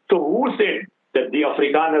dry. So who said that the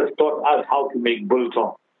Afrikaners taught us how to make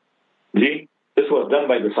biltong? See? This was done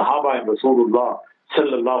by the Sahaba and Rasulullah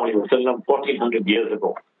sallallahu alayhi wa sallam 1400 years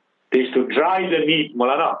ago. They used to dry the meat,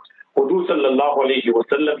 Maulana. Hudu sallallahu alayhi wa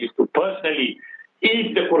sallam used to personally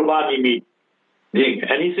eat the qurbani meat.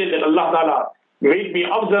 And he said that Allah Ta'ala made me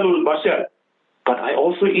afzalul bashar, but I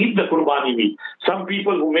also eat the qurbani meat. Some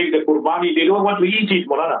people who make the qurbani, they don't want to eat it,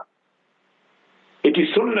 Maulana. It is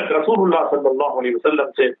sunnah. Rasulullah sallallahu alayhi wa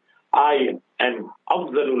sallam said, I am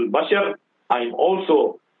afdalul bashar. I am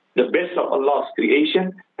also the best of Allah's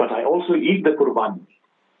creation, but I also eat the qurbani.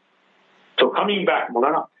 So coming back,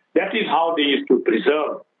 Maulana, that is how they used to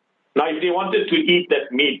preserve. Now, if they wanted to eat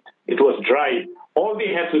that meat, it was dry. All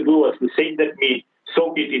they had to do was to take that meat,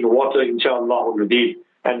 soak it in water, inshallah,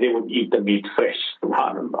 and they would eat the meat fresh.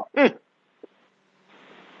 Subhanallah.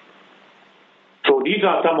 So these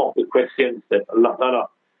are some of the questions that Allah Ta'ala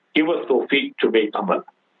give us tawfiq to make amal.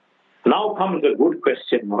 Now comes the good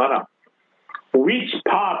question, Maulana. Which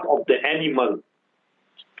part of the animal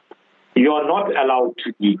you are not allowed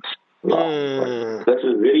to eat? That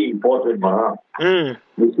is very important, Maulana.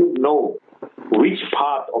 We should know which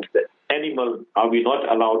part of the animal are we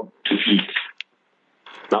not allowed to eat.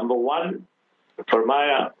 Number one,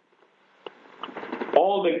 Farmaya,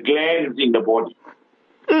 all the glands in the body.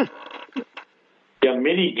 There are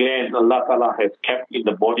many glands Allah Ta'ala has kept in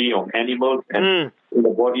the body of animals and in the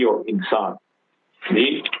body of insan.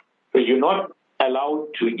 See? So you're not allowed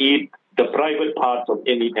to eat the private parts of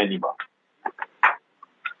any animal.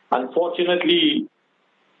 Unfortunately,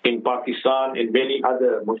 in Pakistan and many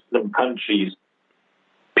other Muslim countries,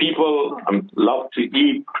 people love to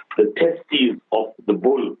eat the testes of the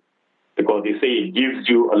bull because they say it gives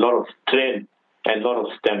you a lot of strength and a lot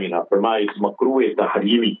of stamina. It's makruh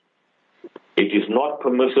tahrimi. It is not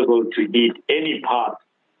permissible to eat any part,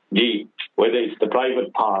 whether it's the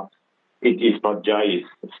private part, it is not jais,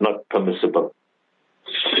 it's not permissible.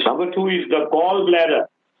 Number two is the gallbladder.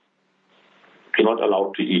 You're not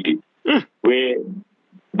allowed to eat it. Where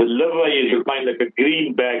the liver is, you find like a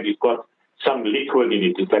green bag, it's got some liquid in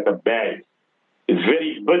it, it's like a bag. It's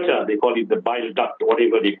very bitter, they call it the bile duct,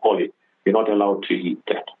 whatever they call it. You're not allowed to eat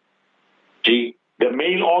that. The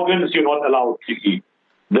male organs you're not allowed to eat.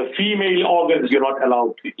 The female organs you're not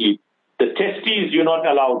allowed to eat. The testes you're not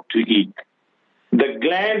allowed to eat. The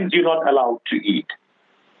glands you're not allowed to eat.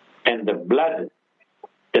 And the blood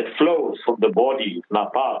that flows from the body,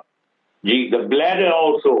 napa. The bladder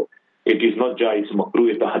also, it is not jais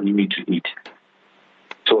makruh tahrimi to eat.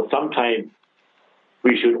 So sometimes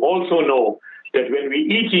we should also know that when we're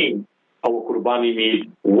eating our qurbani meat,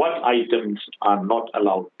 what items are not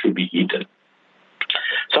allowed to be eaten.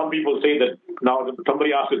 Some people say that, now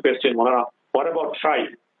somebody asked a question, Maulana, what about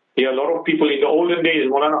tripe? There are a lot of people in the olden days,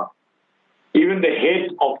 Maulana, even the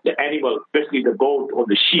head of the animal, especially the goat or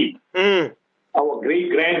the sheep, our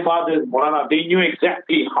great-grandfathers, Maulana, they knew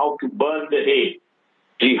exactly how to burn the head,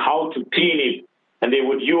 how to clean it, and they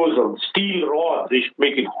would use a steel rod, they should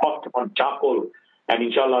make it hot on charcoal, and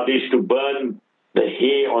inshallah they used to burn the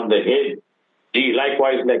hair on the head.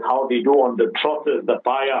 Likewise, like how they do on the trosses, the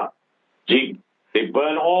paya, they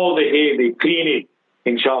burn all the hair, they clean it,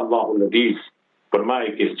 inshallah. But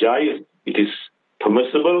it is jais, it is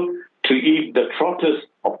permissible to eat the trotters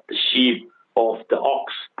of the sheep, of the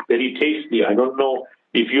ox, very tasty. I don't know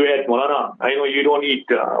if you had, Maulana, I know you don't eat,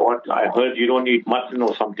 what I heard you don't eat mutton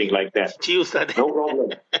or something like that. No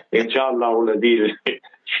problem. Inshallah, Allah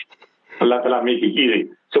Ta'ala make it easy.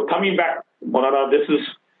 So coming back, Maulana, this is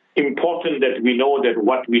important that we know that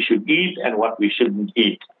what we should eat and what we shouldn't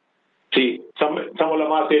eat. See, some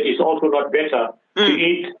ulama said it's also not better to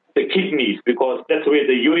eat the kidneys because that's where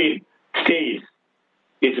the urine stays.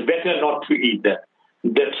 It's better not to eat that.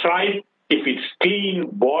 The tripe, if it's clean,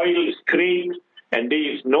 boiled, scraped, and there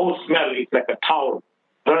is no smell, it's like a towel.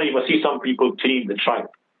 You must see some people clean the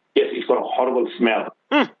tripe. Yes, it's got a horrible smell.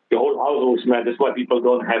 The whole household smell. That's why people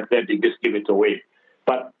don't have that. They just give it away.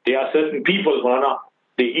 But there are certain people,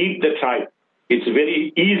 they eat the tripe. It's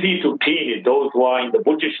very easy to clean it. Those who are in the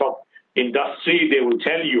butcher shop industry, they will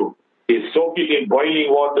tell you, they soak it in boiling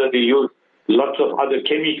water, they use lots of other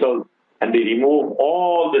chemicals, and they remove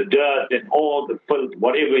all the dirt and all the filth,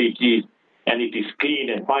 whatever it is, and it is clean,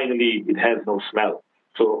 and finally it has no smell.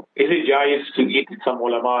 So is it jais to eat? Some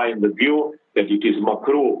ulama in the view that it is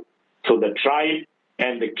makruh. So the tripe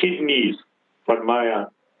and the kidneys,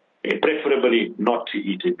 preferably not to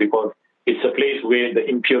eat it because it's a place where the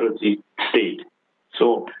impurity stayed.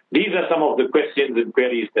 So these are some of the questions and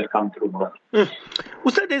queries that come through.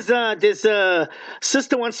 Ustad, there's a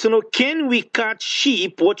sister wants to know, can we cut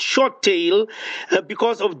sheep with short tail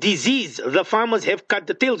because of disease? The farmers have cut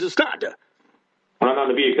the tails, Ustad.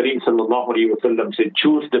 Nabi Karim sallallahu alayhi wa sallam said,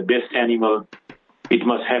 choose the best animal. It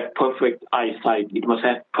must have perfect eyesight. It must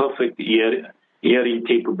have perfect hearing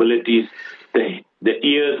capabilities. The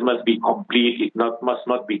ears must be complete. It must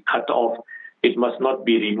not be cut off. It must not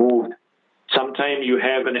be removed. Sometimes you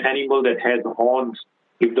have an animal that has horns.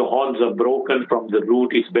 If the horns are broken from the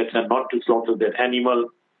root, it's better not to slaughter that animal.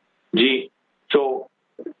 So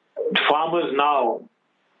farmers now.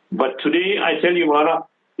 But today, I tell you, Mara,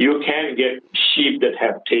 you can get sheep that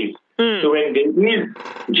have tail. So when there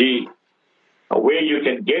is, where you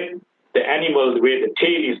can get the animals where the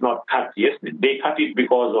tail is not cut, yes, they cut it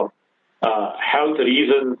because of health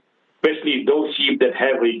reasons, especially those sheep that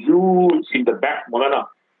have a huge in the back, Molana.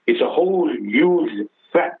 It's a whole huge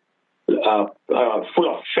fat, full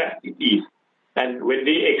of fat it is. And when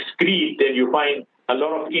they excrete, then you find a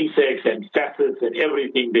lot of insects and facets and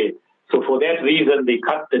everything there. So for that reason, they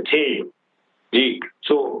cut the tail.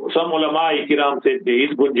 So some ulama kiram said there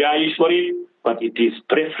is gunjaish for it, but it is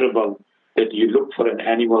preferable that you look for an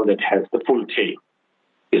animal that has the full tail.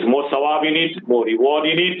 There's more sawab in it, more reward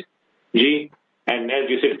in it. And as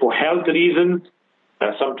you said, for health reasons,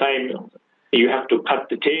 sometimes you have to cut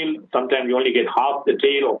the tail. Sometimes you only get half the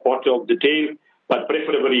tail or quarter of the tail. But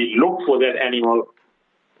preferably look for that animal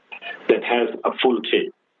that has a full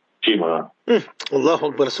tail. Allahu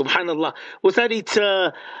Akbar, subhanallah. Ustad, it's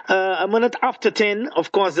a minute after 10.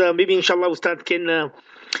 Of course, maybe inshallah Ustad can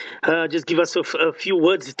just give us a few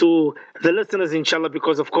words to the listeners, inshallah,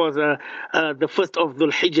 because of course the first of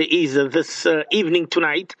Zul-Hijjah is this evening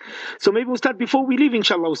tonight. So maybe Ustad, before we leave,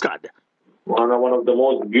 inshallah Ustad. One of the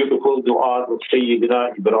most beautiful du'as of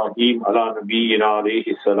Sayyidina Ibrahim ala nabiyyina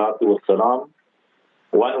alayhi salatu wa salam.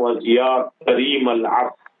 One was, Ya Karim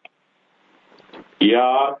al-Af.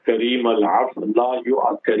 Ya Karim al-Af. Allah, you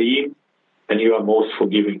are Kareem and you are most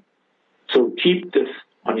forgiving. So keep this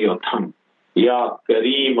on your tongue. Ya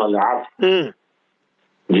Karim al-Af.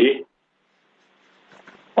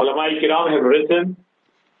 Ulama Kiram have written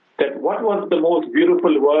that what was the most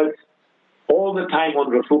beautiful words all the time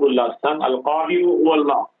on Rasulullah's tongue? Al-Qadiru huwa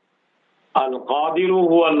Allah. Al-Qadiru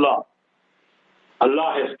huwa Allah.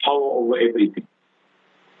 Allah has power over everything.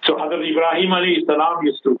 So Hazrat Ibrahim alayhi salam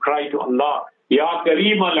used to cry to Allah, Ya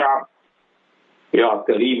Kareem al-Af, Ya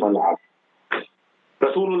Kareem al-Af.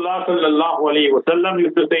 Rasulullah sallallahu alayhi wa sallam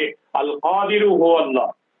used to say, Al-Qadiru huwa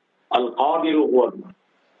Allah, Al-Qadiru huwa Allah.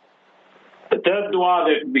 The third dua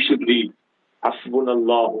that we should read,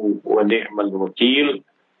 Hasbunallahu wa ni'mal wakeel,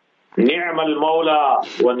 ni'mal mawla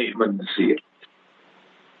wa ni'mal nasir.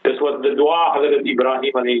 This was the dua Hazrat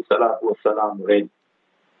Ibrahim alayhi salatu wa salam read.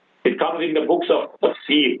 It comes in the books of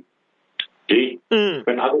Tafsir. When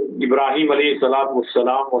Hazrat Ibrahim alayhi salatu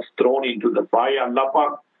wassalam was thrown into the fire, Allah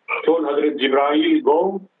Pak told Hazrat Jibreel,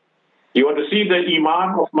 go. You want to see the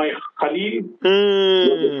iman of my Khalil? You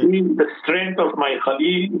want to see the strength of my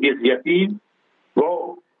Khalil, his yaqeen?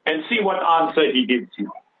 Go and see what answer he gives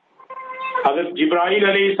you. Hazrat Jibreel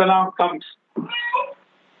alayhi salam comes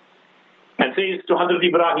and says to Hazrat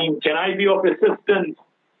Ibrahim, can I be of assistance?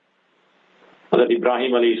 Hazrat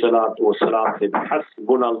Ibrahim alayhi salatu wa salam said,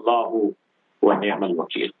 Hasbunallahu wa ni'mal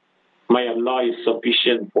wakeel. My Allah is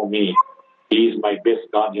sufficient for me. He is my best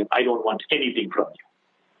guardian. I don't want anything from you.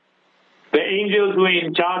 The angels who were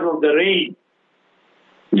in charge of the rain,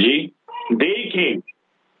 they came.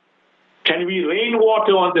 Can we rain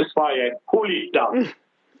water on this fire and cool it down?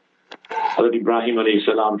 Hazrat Ibrahim alayhi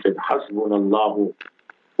salam said, Hasbunallahu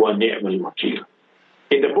wa ni'mal wakeel.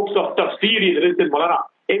 In the books of Tafsir is written, Malana,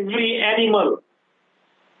 every animal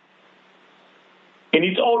in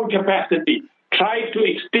its own capacity tried to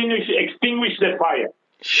extinguish that fire.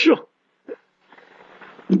 Sure.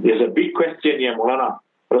 There's a big question here, Maulana.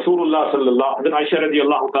 Rasulullah sallallahu alaihi wasallam, Aisha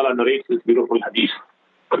radiallahu ta'ala narrates this beautiful hadith.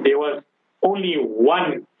 There was only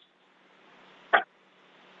one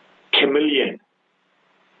chameleon.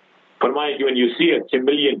 Farmaya, when you see a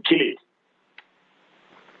chameleon, kill it.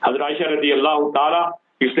 Hazrat Aisha radiallahu ta'ala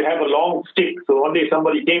used to have a long stick. So one day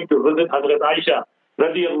somebody came to visit Hazrat Aisha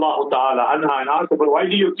radiallahu ta'ala anha and asked her, why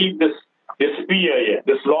do you keep this spear here,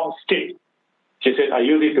 this long stick? She said, I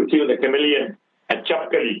use it to kill the chameleon and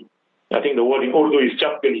chapkali. I think the word in Urdu is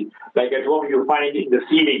chapkali. Like at home you find in the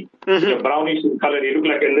ceiling, brownish in color, it looks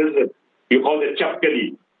like a lizard. You call it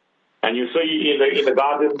chapkali. And you see in the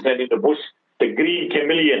gardens and in the bush, the green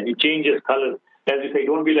chameleon, it changes colors. As you say,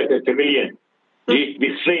 don't be like a chameleon.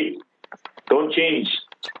 Be straight. Don't change.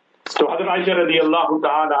 So Hazrat Aisha radiallahu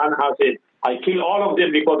ta'ala anha said, I kill all of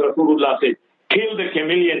them because Rasulullah said, kill the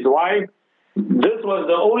chameleons. Why? This was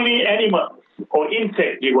the only animal or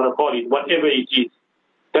insect, you want to call it, whatever it is,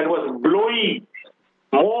 that was blowing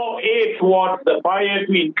more air towards the fire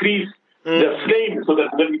to increase the flame so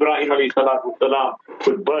that Ibrahim alayhi salatu salam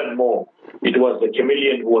could burn more. It was the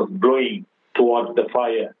chameleon who was blowing towards the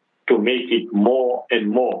fire to make it more and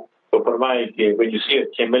more. So for my, when you see a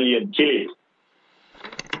chameleon, kill it.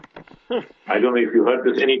 I don't know if you heard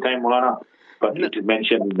this any time, Mulana, but it is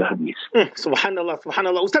mentioned in the hadith. Subhanallah,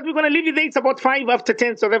 subhanallah. Ustad, we're going to leave it there. It's about 5 after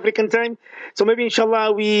 10 South African time. So maybe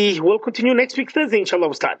inshallah we will continue next week Thursday, inshallah,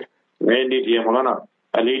 Ustad. end it here, Maulana.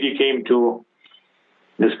 A lady came to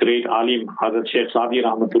this great alim, Hazrat Sheikh Sadi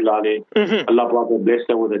Rahmatullah alayhi. Allah blessed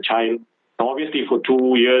her with a child. Now, obviously, for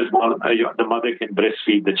 2 years, the mother can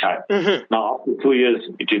breastfeed the child. Now, after 2 years,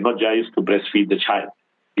 it is not jais to breastfeed the child.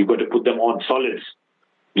 You've got to put them on solids.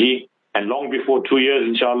 And long before 2 years,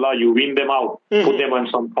 inshallah, you wean them out. Put them on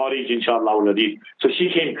some porridge, inshallah. Already. So she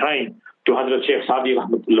came crying to Hazrat Sheikh Sadi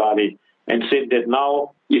Rahmatullah alayhi and said that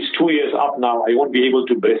now it's 2 years up now. I won't be able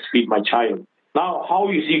to breastfeed my child. Now, how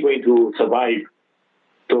is he going to survive?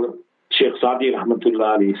 So Sheikh Sadi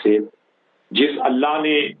Rahmatullah alayhi said, Jis Allah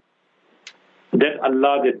ne, that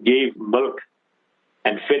Allah that gave milk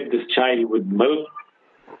and fed this child with milk,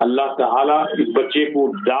 Allah Ta'ala is bache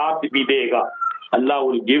ko daat bhi dega. Allah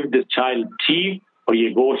will give this child teeth or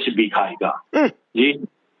ye gosht bhi khayega.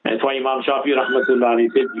 That's why Imam Shafi Rahmatullah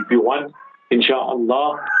alayhi said, if you want,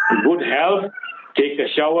 inshallah, good health, take a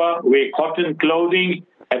shower, wear cotton clothing,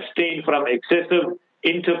 abstain from excessive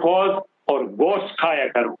intercourse, or gosht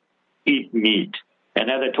khaya karo, eat meat. And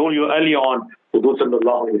as I told you earlier on, Hudur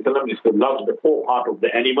sallallahu alayhi wa sallam used to love the fore part of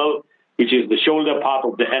the animal, which is the shoulder part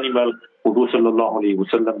of the animal. Hudur sallallahu alayhi wa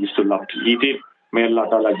sallam used to love to eat it. May Allah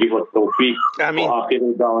Ta'ala give us tawfiq. Ameen.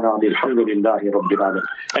 Alhamdulillahi Rabbil Alamin.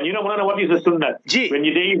 And you know, what is the sunnah? When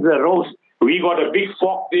there is a roast, we got a big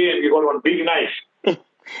fork there, we got one big knife.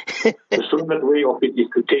 The sunnah way of it is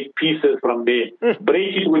to take pieces from there,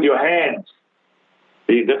 break it with your hands.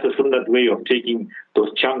 That's the sunnah way of taking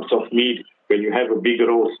those chunks of meat when you have a big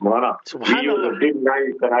roast, Maulana. We use a big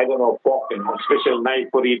knife and I don't know, fork and a special knife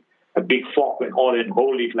for it, a big fork and all and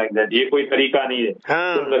hold it like that. Ye koi tarika nahi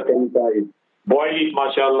hai. Sunnah tarika is boil it,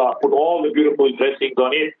 mashallah, put all the beautiful dressings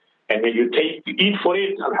on it, and when you eat for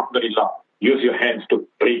it, alhamdulillah, use your hands to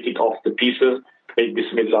break it off the pieces, make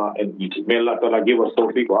bismillah and eat it. May Allah Ta'ala give us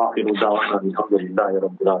tawfiq wa akhiru da'wana alhamdulillahi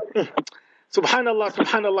rabbil alamin. Subhanallah,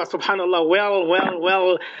 subhanallah, subhanallah.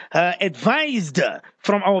 Well advised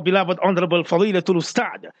from our beloved Honorable Fadilatul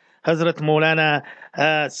Ustad, Hazrat Maulana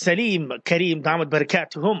Salim, Karim, Damat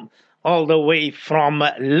Barakatuhum, all the way from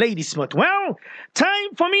Ladysmith. Well,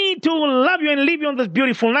 time for me to love you and leave you on this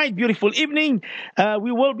beautiful night, beautiful evening.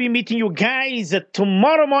 We will be meeting you guys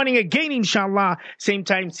tomorrow morning again, inshallah. Same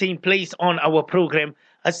time, same place on our program,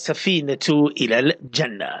 As-Safinatu Ilal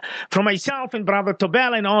Jannah. From myself and Brother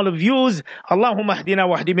Tobel and all of yous, Allahumma hdina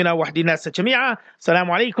wa hdibina wa hdina jami'a. Assalamu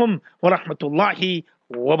alaikum wa rahmatullahi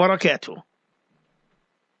wa barakatuh.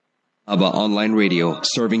 Abba Online Radio,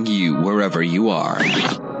 serving you wherever you are.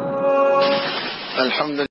 Alhamdulillah.